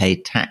don't pay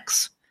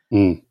tax.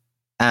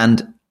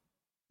 And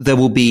there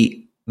will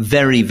be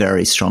very,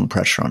 very strong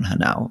pressure on her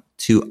now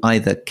to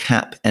either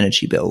cap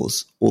energy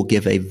bills or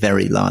give a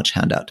very large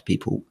handout to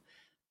people,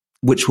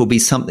 which will be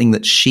something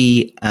that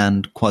she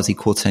and Kwasi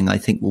Kwarteng, I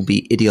think, will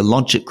be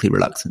ideologically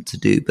reluctant to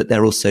do, but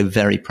they're also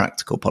very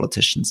practical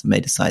politicians and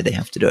may decide they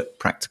have to do it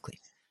practically.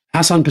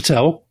 Hassan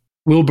Patel,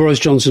 will Boris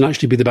Johnson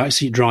actually be the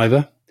backseat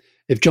driver?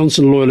 If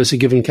Johnson loyalists are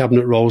given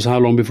cabinet roles, how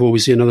long before we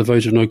see another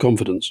vote of no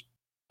confidence?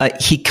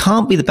 He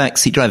can't be the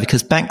backseat driver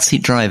because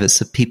backseat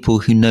drivers are people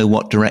who know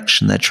what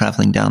direction they're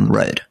traveling down the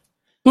road.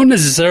 Not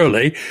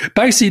necessarily.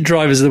 Backseat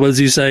drivers are the ones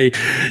who say,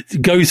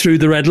 go through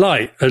the red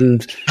light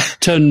and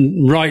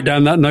turn right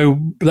down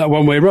that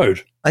one-way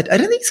road. I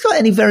don't think he's got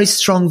any very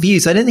strong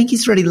views. I don't think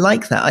he's really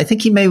like that. I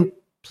think he may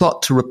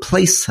plot to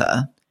replace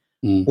her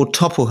or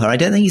topple her. I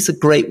don't think he's a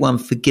great one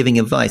for giving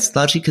advice,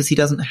 largely because he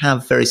doesn't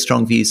have very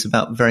strong views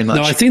about very much.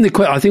 No, I think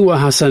what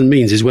Hassan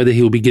means is whether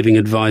he'll be giving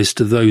advice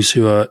to those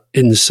who are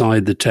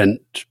inside the tent,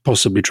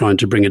 possibly trying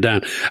to bring her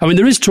down. I mean,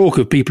 there is talk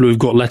of people who've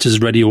got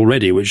letters ready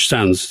already, which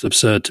sounds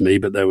absurd to me,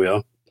 but there we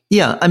are.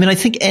 Yeah, I mean, I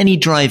think any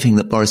driving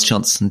that Boris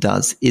Johnson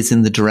does is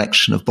in the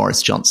direction of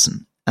Boris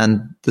Johnson.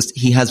 And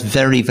he has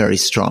very, very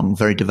strong,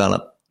 very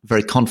developed,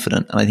 very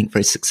confident, and I think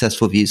very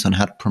successful views on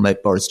how to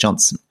promote Boris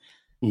Johnson.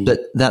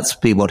 But that's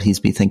be what he's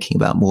been thinking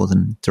about more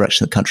than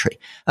direction of the country.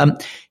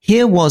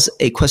 Here was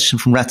a question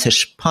from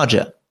Ratish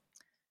Paja.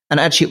 And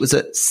actually, it was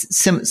a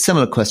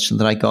similar question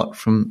that I got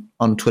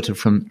on Twitter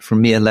from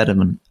Mia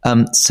Lederman.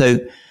 So,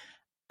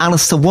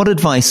 Alistair, what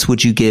advice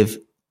would you give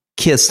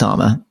Keir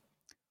Starmer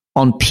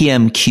on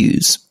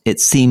PMQs? It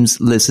seems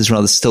Liz is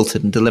rather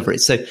stilted in delivery.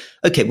 So,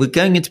 okay, we're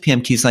going into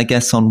PMQs, I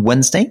guess, on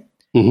Wednesday.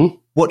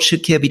 What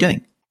should Keir be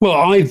doing? Well,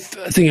 I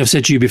think I've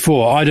said to you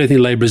before, I don't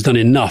think Labour has done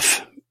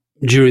enough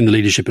during the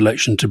leadership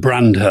election to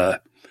brand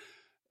her.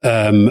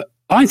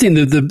 I think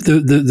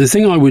the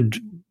thing I would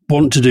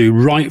want to do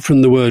right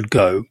from the word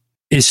go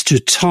is to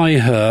tie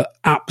her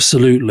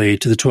absolutely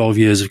to the 12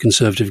 years of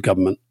Conservative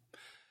government.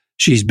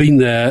 She's been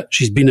there,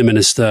 she's been a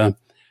minister,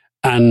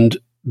 and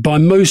by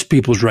most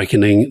people's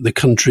reckoning, the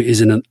country is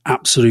in an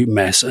absolute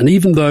mess. And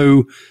even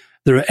though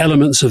there are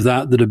elements of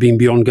that have been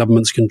beyond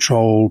government's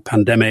control,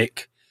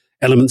 pandemic,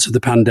 elements of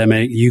the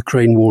pandemic,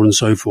 Ukraine war and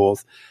so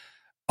forth,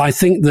 I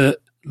think that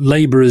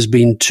Labour has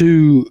been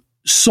too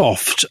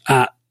soft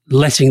at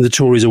letting the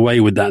Tories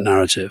away with that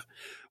narrative.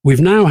 We've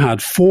now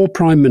had 4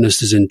 prime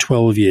ministers in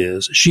 12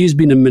 years. She's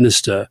been a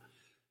minister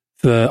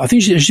for, I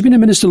think she's been a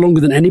minister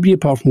longer than anybody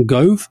apart from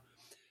Gove.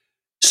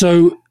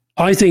 So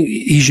I think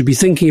he should be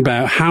thinking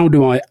about how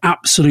do I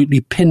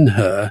absolutely pin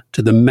her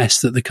to the mess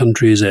that the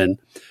country is in.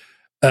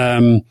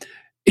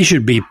 He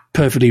should be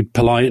perfectly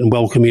polite and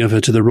welcoming of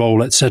her to the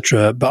role,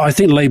 etc. But I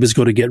think Labour's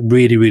got to get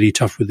really, really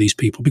tough with these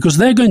people because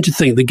they're going to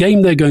think the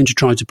game they're going to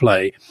try to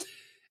play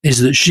is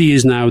that she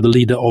is now the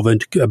leader of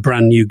a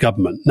brand new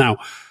government. Now,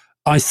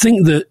 I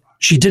think that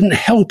she didn't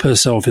help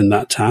herself in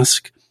that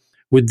task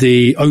with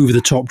the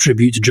over-the-top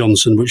tribute to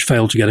Johnson, which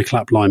failed to get a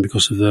clap line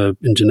because of the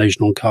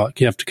intonation on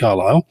Kiev to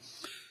Carlisle.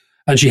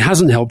 And she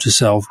hasn't helped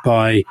herself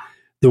by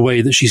the way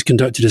that she's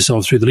conducted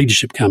herself through the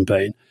leadership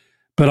campaign.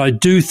 But I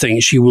do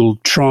think she will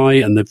try,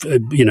 and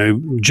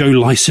Joe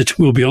Lycett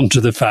will be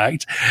onto the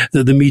fact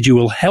that the media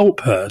will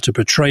help her to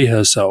portray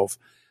herself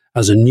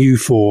as a new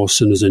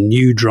force and as a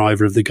new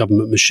driver of the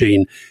government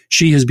machine.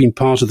 She has been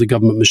part of the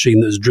government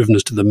machine that has driven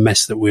us to the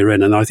mess that we're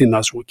in, and I think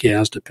that's what Keir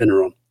has to pin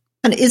her on.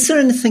 And is there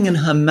anything in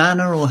her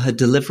manner or her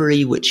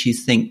delivery which you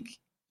think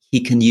he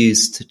can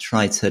use to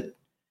try to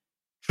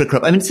trick her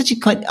up? I mean, it's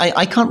actually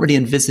I can't really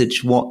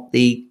envisage what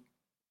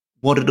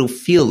it'll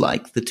feel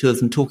like, the two of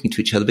them talking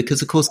to each other,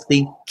 because, of course,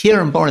 the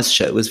Keir and Boris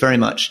show was very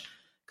much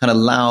kind of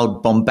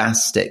loud,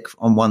 bombastic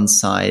on one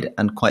side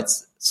and quite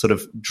sort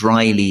of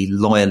dryly,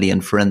 loyally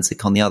and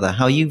forensic on the other.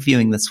 How are you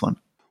viewing this one?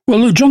 Well,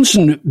 look,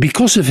 Johnson,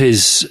 because of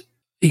his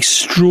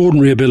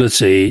extraordinary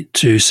ability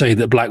to say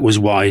that black was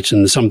white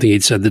and something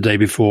he'd said the day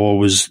before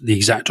was the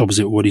exact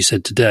opposite of what he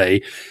said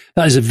today.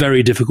 That is a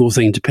very difficult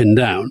thing to pin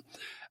down.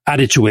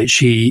 Added to which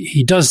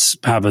he does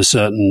have a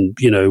certain,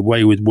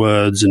 way with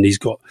words, and he's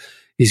got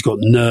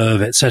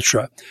nerve,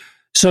 etc.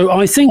 So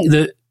I think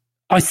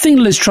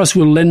Liz Truss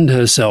will lend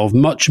herself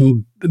much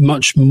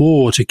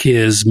more to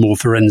Keir's more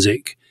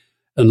forensic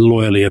and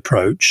lawyerly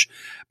approach.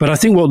 But I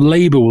think what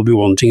Labour will be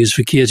wanting is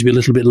for Keir to be a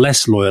little bit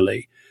less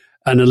lawyerly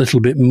and a little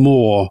bit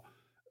more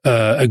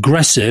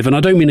aggressive. And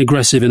I don't mean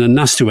aggressive in a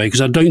nasty way, because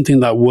I don't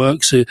think that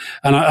works. And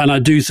I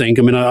do think,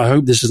 I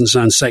hope this doesn't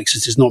sound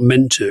sexist, it's not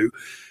meant to,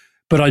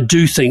 but I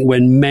do think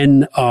when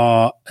men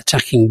are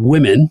attacking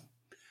women,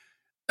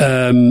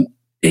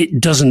 it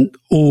doesn't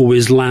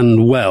always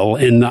land well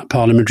in that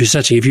parliamentary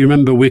setting. If you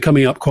remember, we're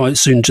coming up quite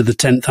soon to the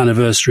 10th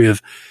anniversary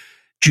of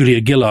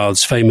Julia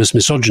Gillard's famous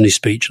misogyny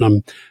speech,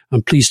 and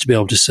I'm pleased to be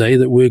able to say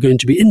that we're going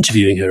to be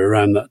interviewing her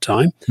around that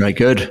time. Very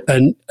good.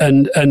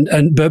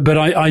 But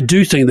I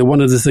do think that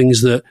one of the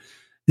things that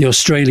the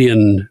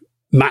Australian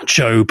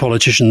macho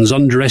politicians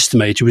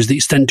underestimated was the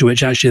extent to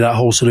which actually that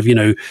whole sort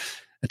of,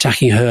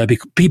 attacking her,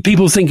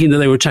 people thinking that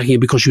they were attacking her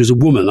because she was a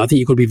woman. I think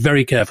you've got to be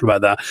very careful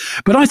about that.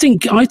 But I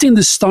think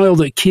the style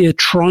that Keir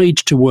tried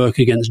to work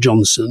against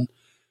Johnson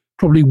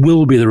probably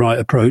will be the right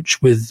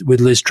approach with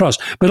Liz Truss.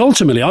 But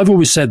ultimately, I've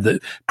always said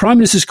that Prime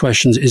Minister's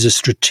Questions is a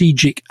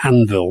strategic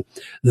anvil.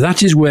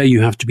 That is where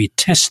you have to be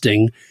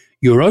testing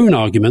your own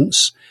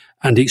arguments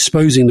and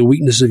exposing the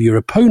weakness of your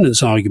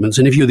opponent's arguments.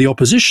 And if you're the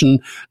opposition,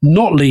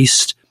 not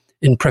least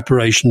in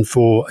preparation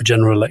for a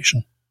general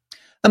election.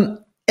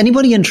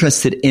 Anybody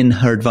interested in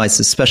her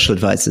advices, special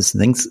advices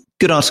and things?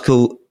 Good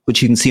article,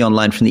 which you can see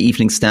online from the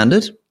Evening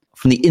Standard,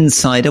 from the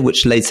Insider,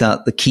 which lays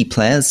out the key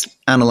players,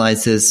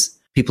 analyzes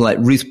people like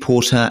Ruth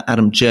Porter,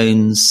 Adam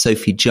Jones,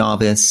 Sophie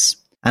Jarvis,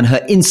 and her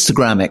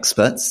Instagram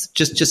experts.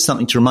 Just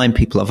something to remind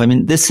people of.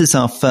 This is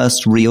our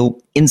first real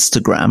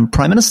Instagram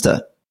Prime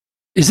Minister.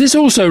 Is this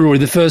also, Rory,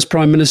 the first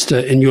Prime Minister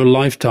in your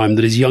lifetime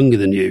that is younger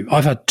than you?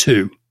 I've had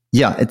two.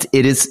 Yeah,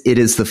 it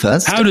is the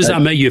first. How does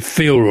that make you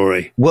feel,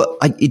 Rory? Well,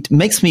 it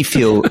makes me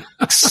feel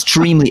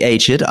extremely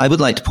aged. I would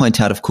like to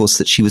point out, of course,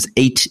 that she was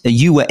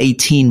you were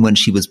 18 when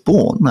she was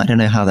born. I don't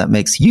know how that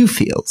makes you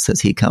feel, says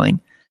he coming.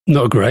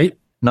 Not great.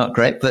 Not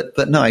great, but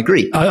no, I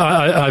agree.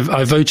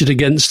 I voted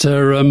against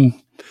her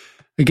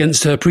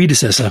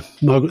predecessor,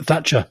 Margaret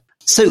Thatcher.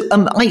 So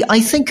I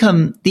think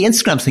the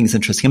Instagram thing is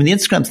interesting. The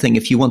Instagram thing,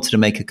 if you wanted to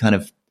make a kind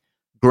of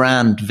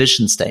grand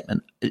vision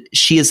statement,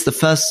 she is the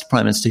first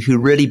Prime Minister who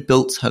really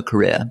built her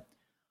career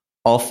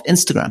off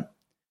Instagram.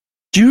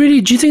 Do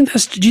you think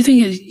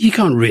you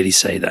can't really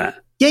say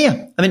that?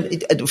 Yeah.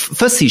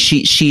 Firstly,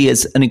 she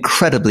is an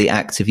incredibly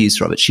active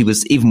user of it. She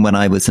was, even when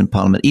I was in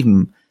Parliament,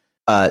 even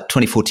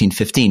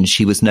 2014-15,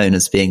 she was known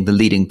as being the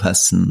leading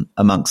person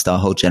amongst our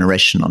whole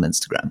generation on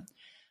Instagram.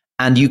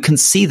 And you can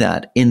see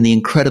that in the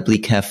incredibly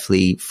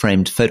carefully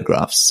framed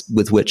photographs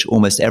with which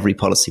almost every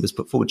policy was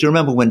put forward. Do you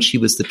remember when she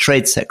was the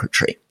Trade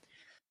Secretary?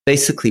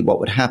 Basically, what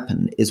would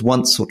happen is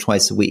once or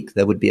twice a week,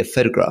 there would be a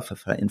photograph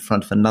of her in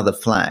front of another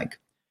flag,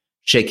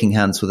 shaking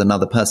hands with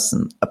another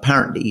person,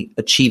 apparently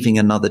achieving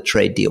another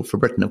trade deal for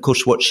Britain. Of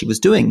course, what she was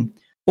doing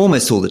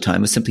almost all the time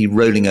was simply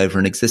rolling over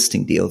an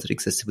existing deal that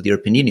existed with the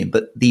European Union.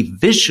 But the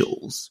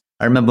visuals,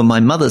 I remember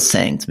my mother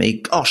saying to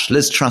me, gosh,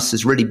 Liz Truss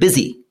is really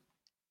busy.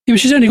 Yeah, but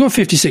she's only got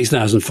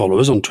 56,000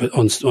 followers on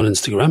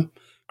Instagram.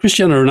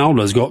 Cristiano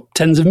Ronaldo's got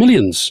tens of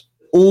millions.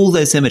 All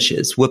those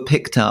images were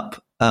picked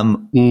up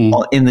in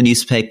the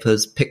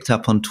newspapers, picked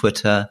up on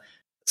Twitter,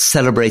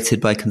 celebrated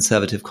by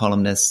conservative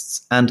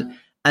columnists. And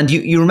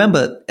you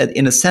remember,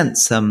 in a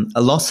sense, a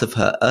lot of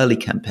her early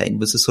campaign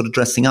was a sort of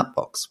dressing up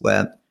box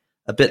where,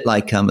 a bit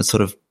like a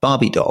sort of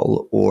Barbie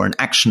doll or an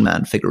Action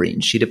Man figurine,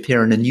 she'd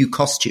appear in a new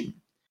costume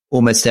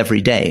almost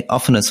every day,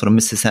 often a sort of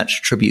Mrs.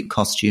 Thatcher tribute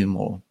costume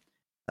or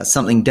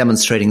something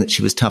demonstrating that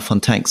she was tough on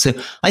tanks. So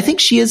I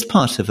think she is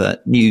part of a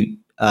new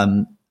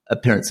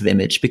appearance of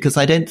image, because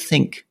I don't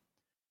think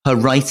her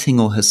writing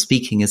or her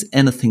speaking is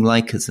anything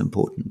like as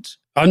important.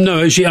 No,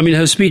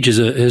 her speeches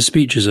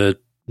are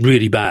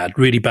really bad,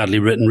 really badly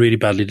written, really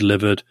badly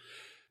delivered.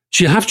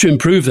 She'll have to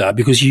improve that,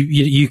 because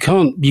you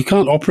can't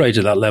operate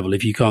at that level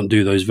if you can't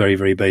do those very,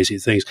 very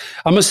basic things.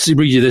 I must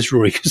read you this,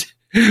 Rory, because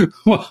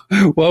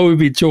while we've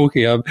been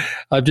talking, I'm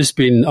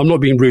not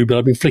being rude, but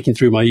I've been flicking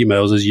through my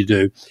emails as you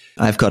do.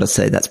 I've got to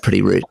say that's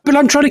pretty rude. But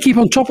I'm trying to keep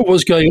on top of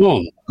what's going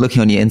on.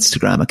 Looking on your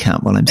Instagram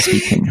account while I'm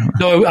speaking.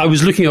 No, I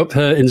was looking up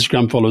her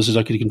Instagram followers as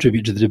I could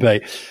contribute to the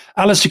debate.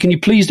 Alistair, can you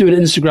please do an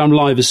Instagram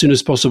live as soon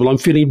as possible? I'm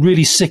feeling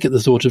really sick at the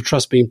thought of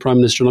Truss being Prime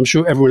Minister, and I'm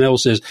sure everyone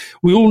else is.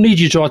 We all need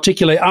you to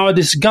articulate our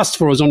disgust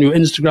for us on your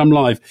Instagram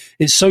live.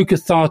 It's so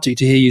cathartic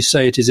to hear you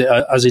say it is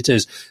as it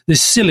is.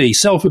 This silly,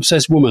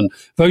 self-obsessed woman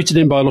voted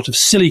in by a lot of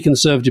silly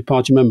Conservative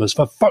Party members.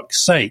 For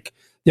fuck's sake,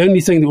 the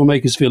only thing that will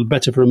make us feel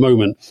better for a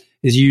moment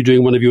is you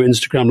doing one of your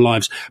Instagram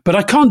lives. But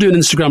I can't do an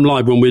Instagram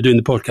live when we're doing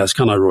the podcast,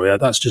 can I, Roy?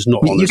 That's just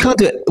not honest. You can't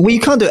do it. Well, you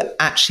can't do it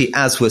actually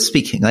as we're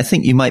speaking. I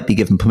think you might be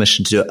given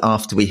permission to do it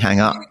after we hang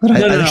up. No.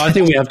 I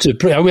think we have to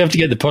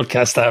get the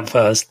podcast out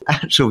first.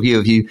 Actual view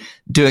of you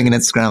doing an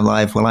Instagram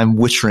live while I'm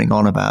wittering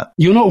on about.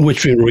 You're not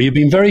wittering, Roy. You've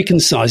been very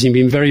concise. You've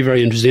been very,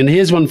 very interesting. And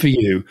here's one for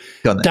you.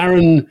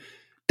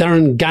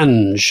 Darren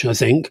Gange, I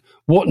think.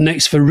 What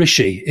next for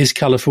Rishi? Is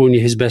California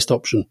his best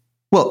option?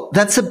 Well,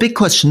 that's a big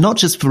question, not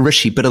just for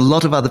Rishi, but a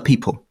lot of other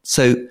people.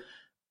 So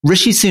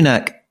Rishi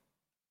Sunak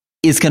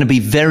is going to be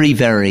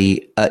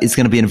is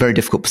going to be in a very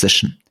difficult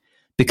position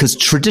because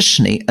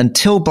traditionally,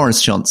 until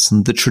Boris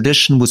Johnson, the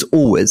tradition was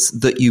always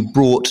that you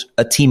brought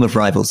a team of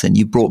rivals in.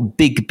 You brought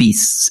big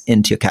beasts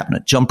into your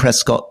cabinet. John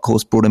Prescott, of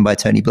course, brought in by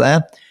Tony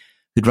Blair,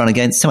 who'd run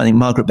against him. I think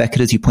Margaret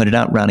Beckett, as you pointed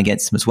out, ran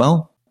against him as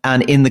well.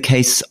 And in the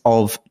case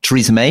of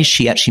Theresa May,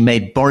 she actually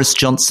made Boris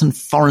Johnson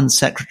Foreign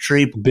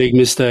Secretary. Big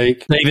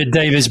mistake. David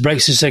Davis,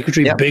 Brexit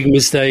Secretary. Yep. Big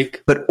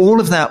mistake. But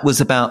all of that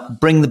was about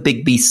bring the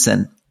big beasts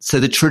in. So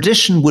the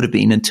tradition would have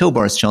been, until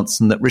Boris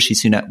Johnson, that Rishi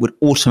Sunak would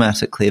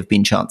automatically have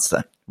been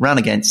Chancellor. Ran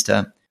against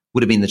her,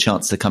 would have been the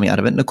Chancellor coming out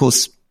of it. And of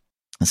course, in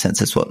a sense,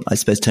 that's what I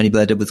suppose Tony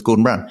Blair did with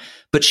Gordon Brown.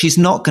 But she's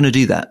not going to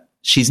do that.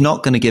 She's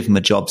not going to give him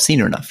a job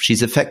senior enough.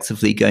 She's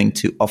effectively going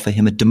to offer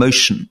him a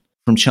demotion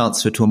from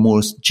Chancellor to a more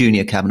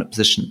junior cabinet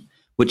position,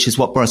 which is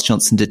what Boris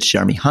Johnson did to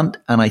Jeremy Hunt.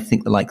 And I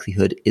think the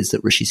likelihood is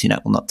that Rishi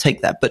Sunak will not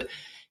take that. But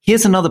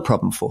here's another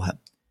problem for her.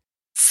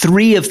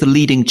 3 of the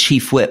leading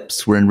chief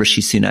whips were in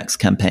Rishi Sunak's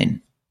campaign.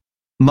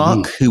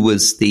 Mark, who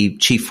was the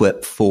chief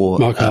whip for...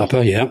 Mark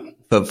Harper, yeah.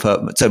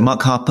 So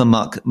Mark Harper,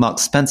 Mark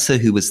Spencer,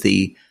 who was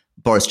the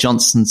Boris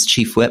Johnson's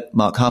chief whip,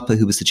 Mark Harper,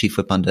 who was the chief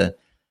whip under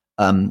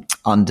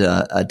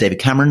David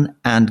Cameron,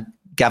 and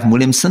Gavin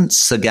Williamson,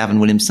 Sir Gavin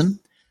Williamson,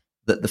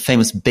 the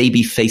famous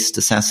baby-faced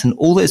assassin.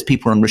 All those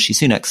people are on Rishi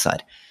Sunak's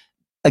side.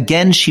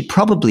 Again, she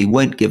probably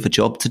won't give a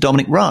job to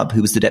Dominic Raab,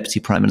 who was the Deputy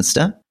Prime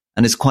Minister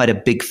and is quite a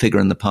big figure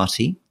in the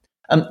party.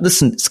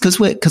 Listen,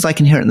 because I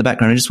can hear it in the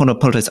background, I just want to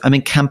apologize. I'm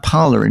in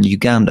Kampala in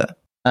Uganda.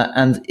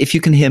 And if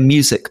you can hear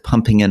music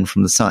pumping in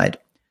from the side,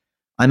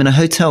 I'm in a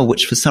hotel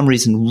which for some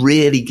reason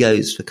really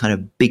goes for kind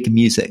of big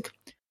music.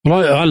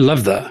 Well, I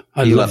love that.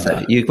 I love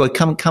that. You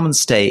come and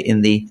stay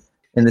in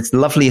this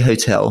lovely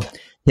hotel.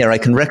 Here, I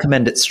can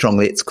recommend it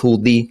strongly. It's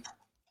called the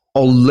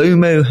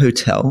Olomo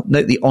Hotel.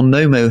 Note the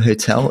Onomo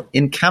Hotel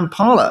in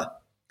Kampala.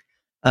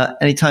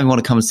 Anytime you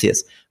want to come and see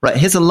us. Right,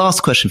 here's a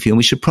last question for you, and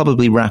we should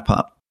probably wrap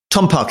up.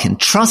 Tom Parkin,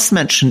 Truss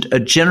mentioned a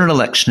general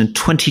election in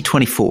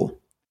 2024.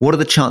 What are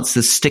the chances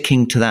of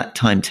sticking to that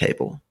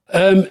timetable?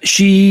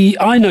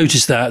 I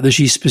noticed that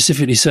she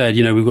specifically said,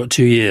 we've got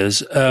 2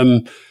 years.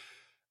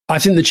 I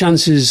think the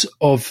chances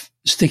of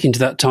sticking to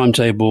that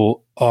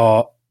timetable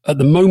are at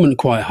the moment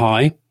quite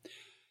high,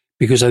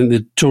 because I think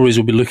the Tories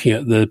will be looking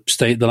at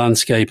the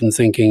landscape and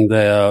thinking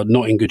they are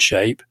not in good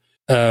shape.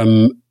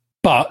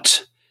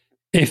 But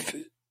if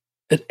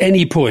at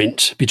any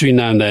point between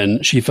now and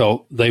then she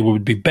felt they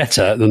would be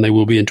better than they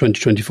will be in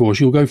 2024,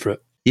 she'll go for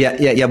it.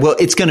 Yeah. Well,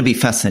 it's going to be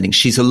fascinating.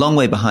 She's a long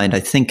way behind, I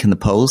think, in the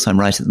polls. I'm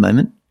right at the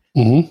moment.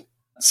 Mm-hmm.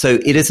 So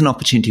it is an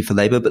opportunity for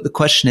Labour. But the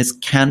question is,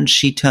 can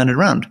she turn it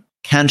around?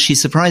 Can she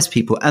surprise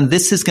people? And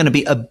this is going to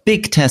be a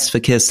big test for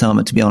Keir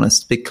Starmer, to be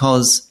honest,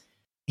 because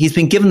he's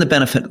been given the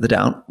benefit of the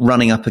doubt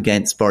running up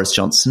against Boris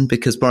Johnson,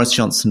 because Boris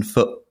Johnson,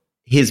 for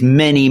his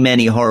many,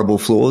 many horrible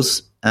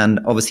flaws, and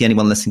obviously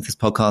anyone listening to this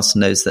podcast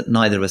knows that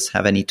neither of us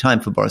have any time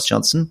for Boris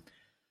Johnson,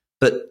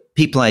 but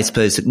people, I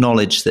suppose,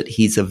 acknowledge that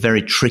he's a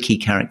very tricky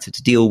character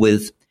to deal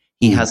with.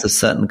 He has a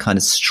certain kind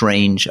of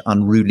strange,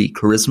 unruly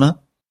charisma.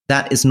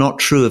 That is not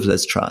true of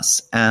Liz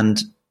Truss.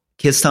 And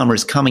Keir Starmer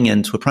is coming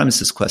into a Prime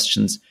Minister's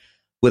questions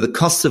with a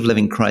cost of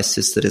living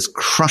crisis that is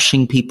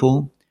crushing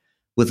people,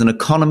 with an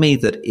economy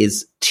that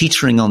is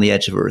teetering on the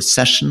edge of a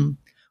recession,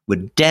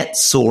 with debt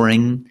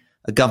soaring,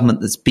 a government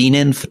that's been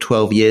in for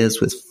 12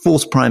 years, with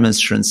fourth Prime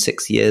Minister in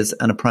 6 years,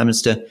 and a Prime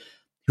Minister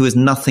who is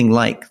nothing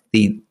like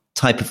the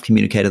type of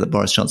communicator that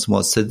Boris Johnson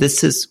was. So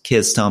this is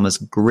Keir Starmer's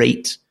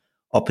great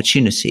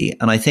opportunity.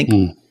 And I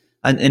think,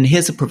 and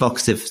here's a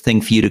provocative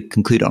thing for you to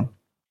conclude on.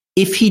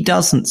 If he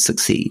doesn't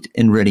succeed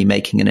in really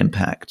making an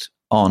impact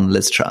on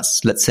Liz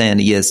Truss, let's say in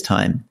a year's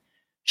time,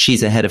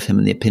 she's ahead of him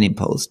in the opinion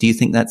polls, do you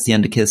think that's the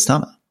end of Keir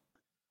Starmer?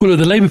 Well,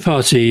 the Labour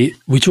Party,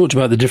 we talked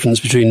about the difference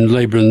between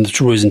Labour and the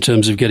Tories in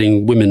terms of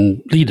getting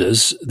women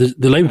leaders.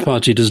 The Labour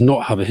Party does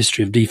not have a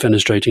history of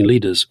defenestrating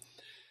leaders.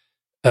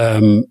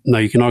 Now,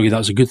 you can argue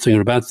that's a good thing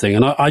or a bad thing,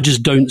 and I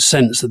just don't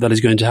sense that is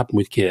going to happen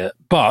with Keir.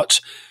 But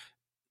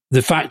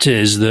the fact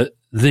is that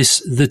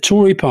the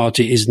Tory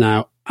party is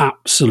now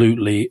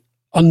absolutely,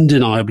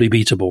 undeniably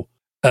beatable.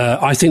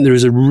 I think there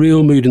is a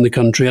real mood in the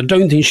country. I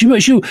don't think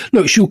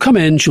she'll come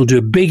in, she'll do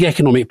a big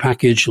economic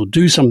package, she'll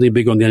do something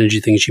big on the energy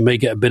thing. She may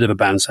get a bit of a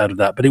bounce out of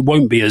that, but it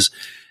won't be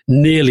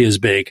nearly as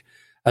big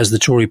as the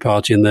Tory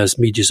party and their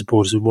media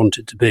supporters would want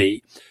it to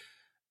be.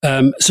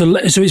 So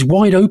it's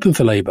wide open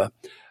for Labour.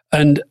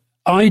 And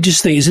I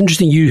just think it's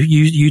interesting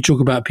you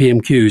talk about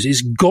PMQs.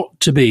 It's got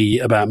to be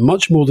about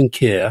much more than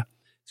Keir.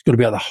 It's It's got to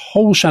be about the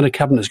whole shadow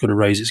cabinet's got to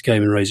raise its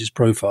game and raise its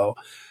profile.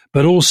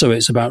 But also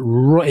it's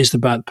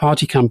about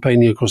party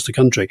campaigning across the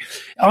country.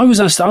 I was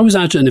out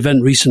at an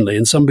event recently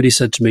and somebody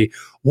said to me,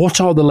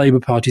 what are the Labour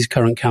Party's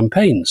current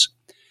campaigns?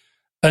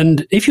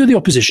 And if you're the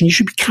opposition, you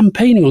should be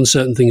campaigning on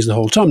certain things the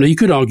whole time. Now, you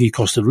could argue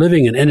cost of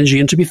living and energy.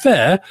 And to be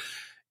fair,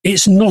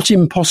 it's not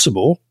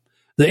impossible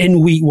that in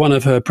week one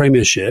of her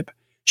premiership,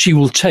 she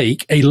will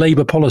take a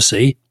Labour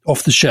policy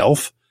off the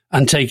shelf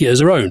and take it as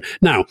her own.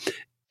 Now,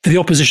 for the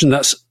opposition,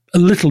 that's a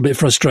little bit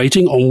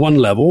frustrating on one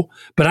level,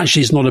 but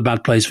actually it's not a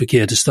bad place for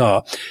Keir to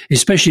start,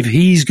 especially if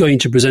he's going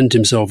to present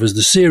himself as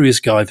the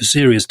serious guy for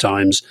serious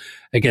times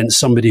against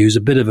somebody who's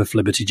a bit of a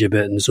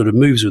flibberty-gibbet and sort of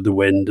moves with the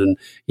wind and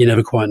you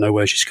never quite know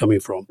where she's coming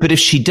from. But if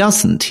she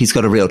doesn't, he's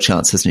got a real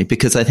chance, hasn't he?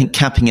 Because I think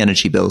capping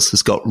energy bills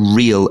has got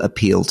real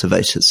appeal to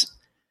voters.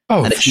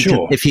 Oh, and for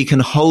sure. If he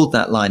can hold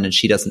that line and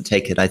she doesn't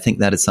take it, I think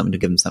that is something to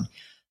give him something.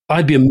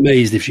 I'd be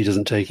amazed if she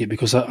doesn't take it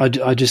because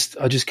I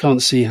just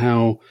can't see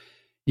how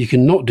you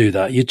can not do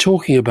that. You're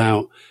talking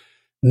about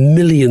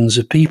millions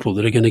of people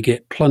that are going to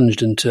get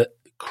plunged into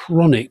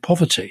chronic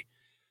poverty.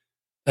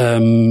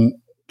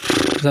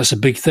 That's a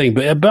big thing.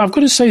 But I've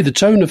got to say the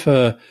tone of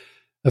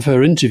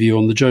her interview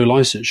on the Joe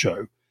Lycett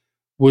show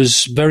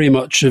was very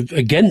much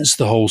against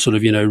the whole sort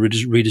of,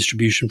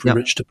 redistribution from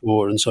rich to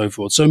poor and so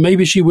forth. So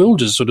maybe she will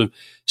just sort of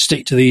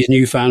stick to these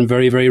newfound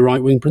very, very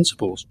right-wing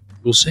principles.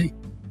 We'll see.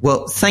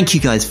 Well, thank you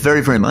guys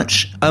very, very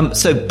much.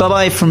 So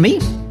bye-bye from me.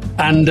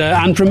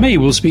 And from me,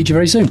 we'll speak to you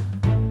very soon.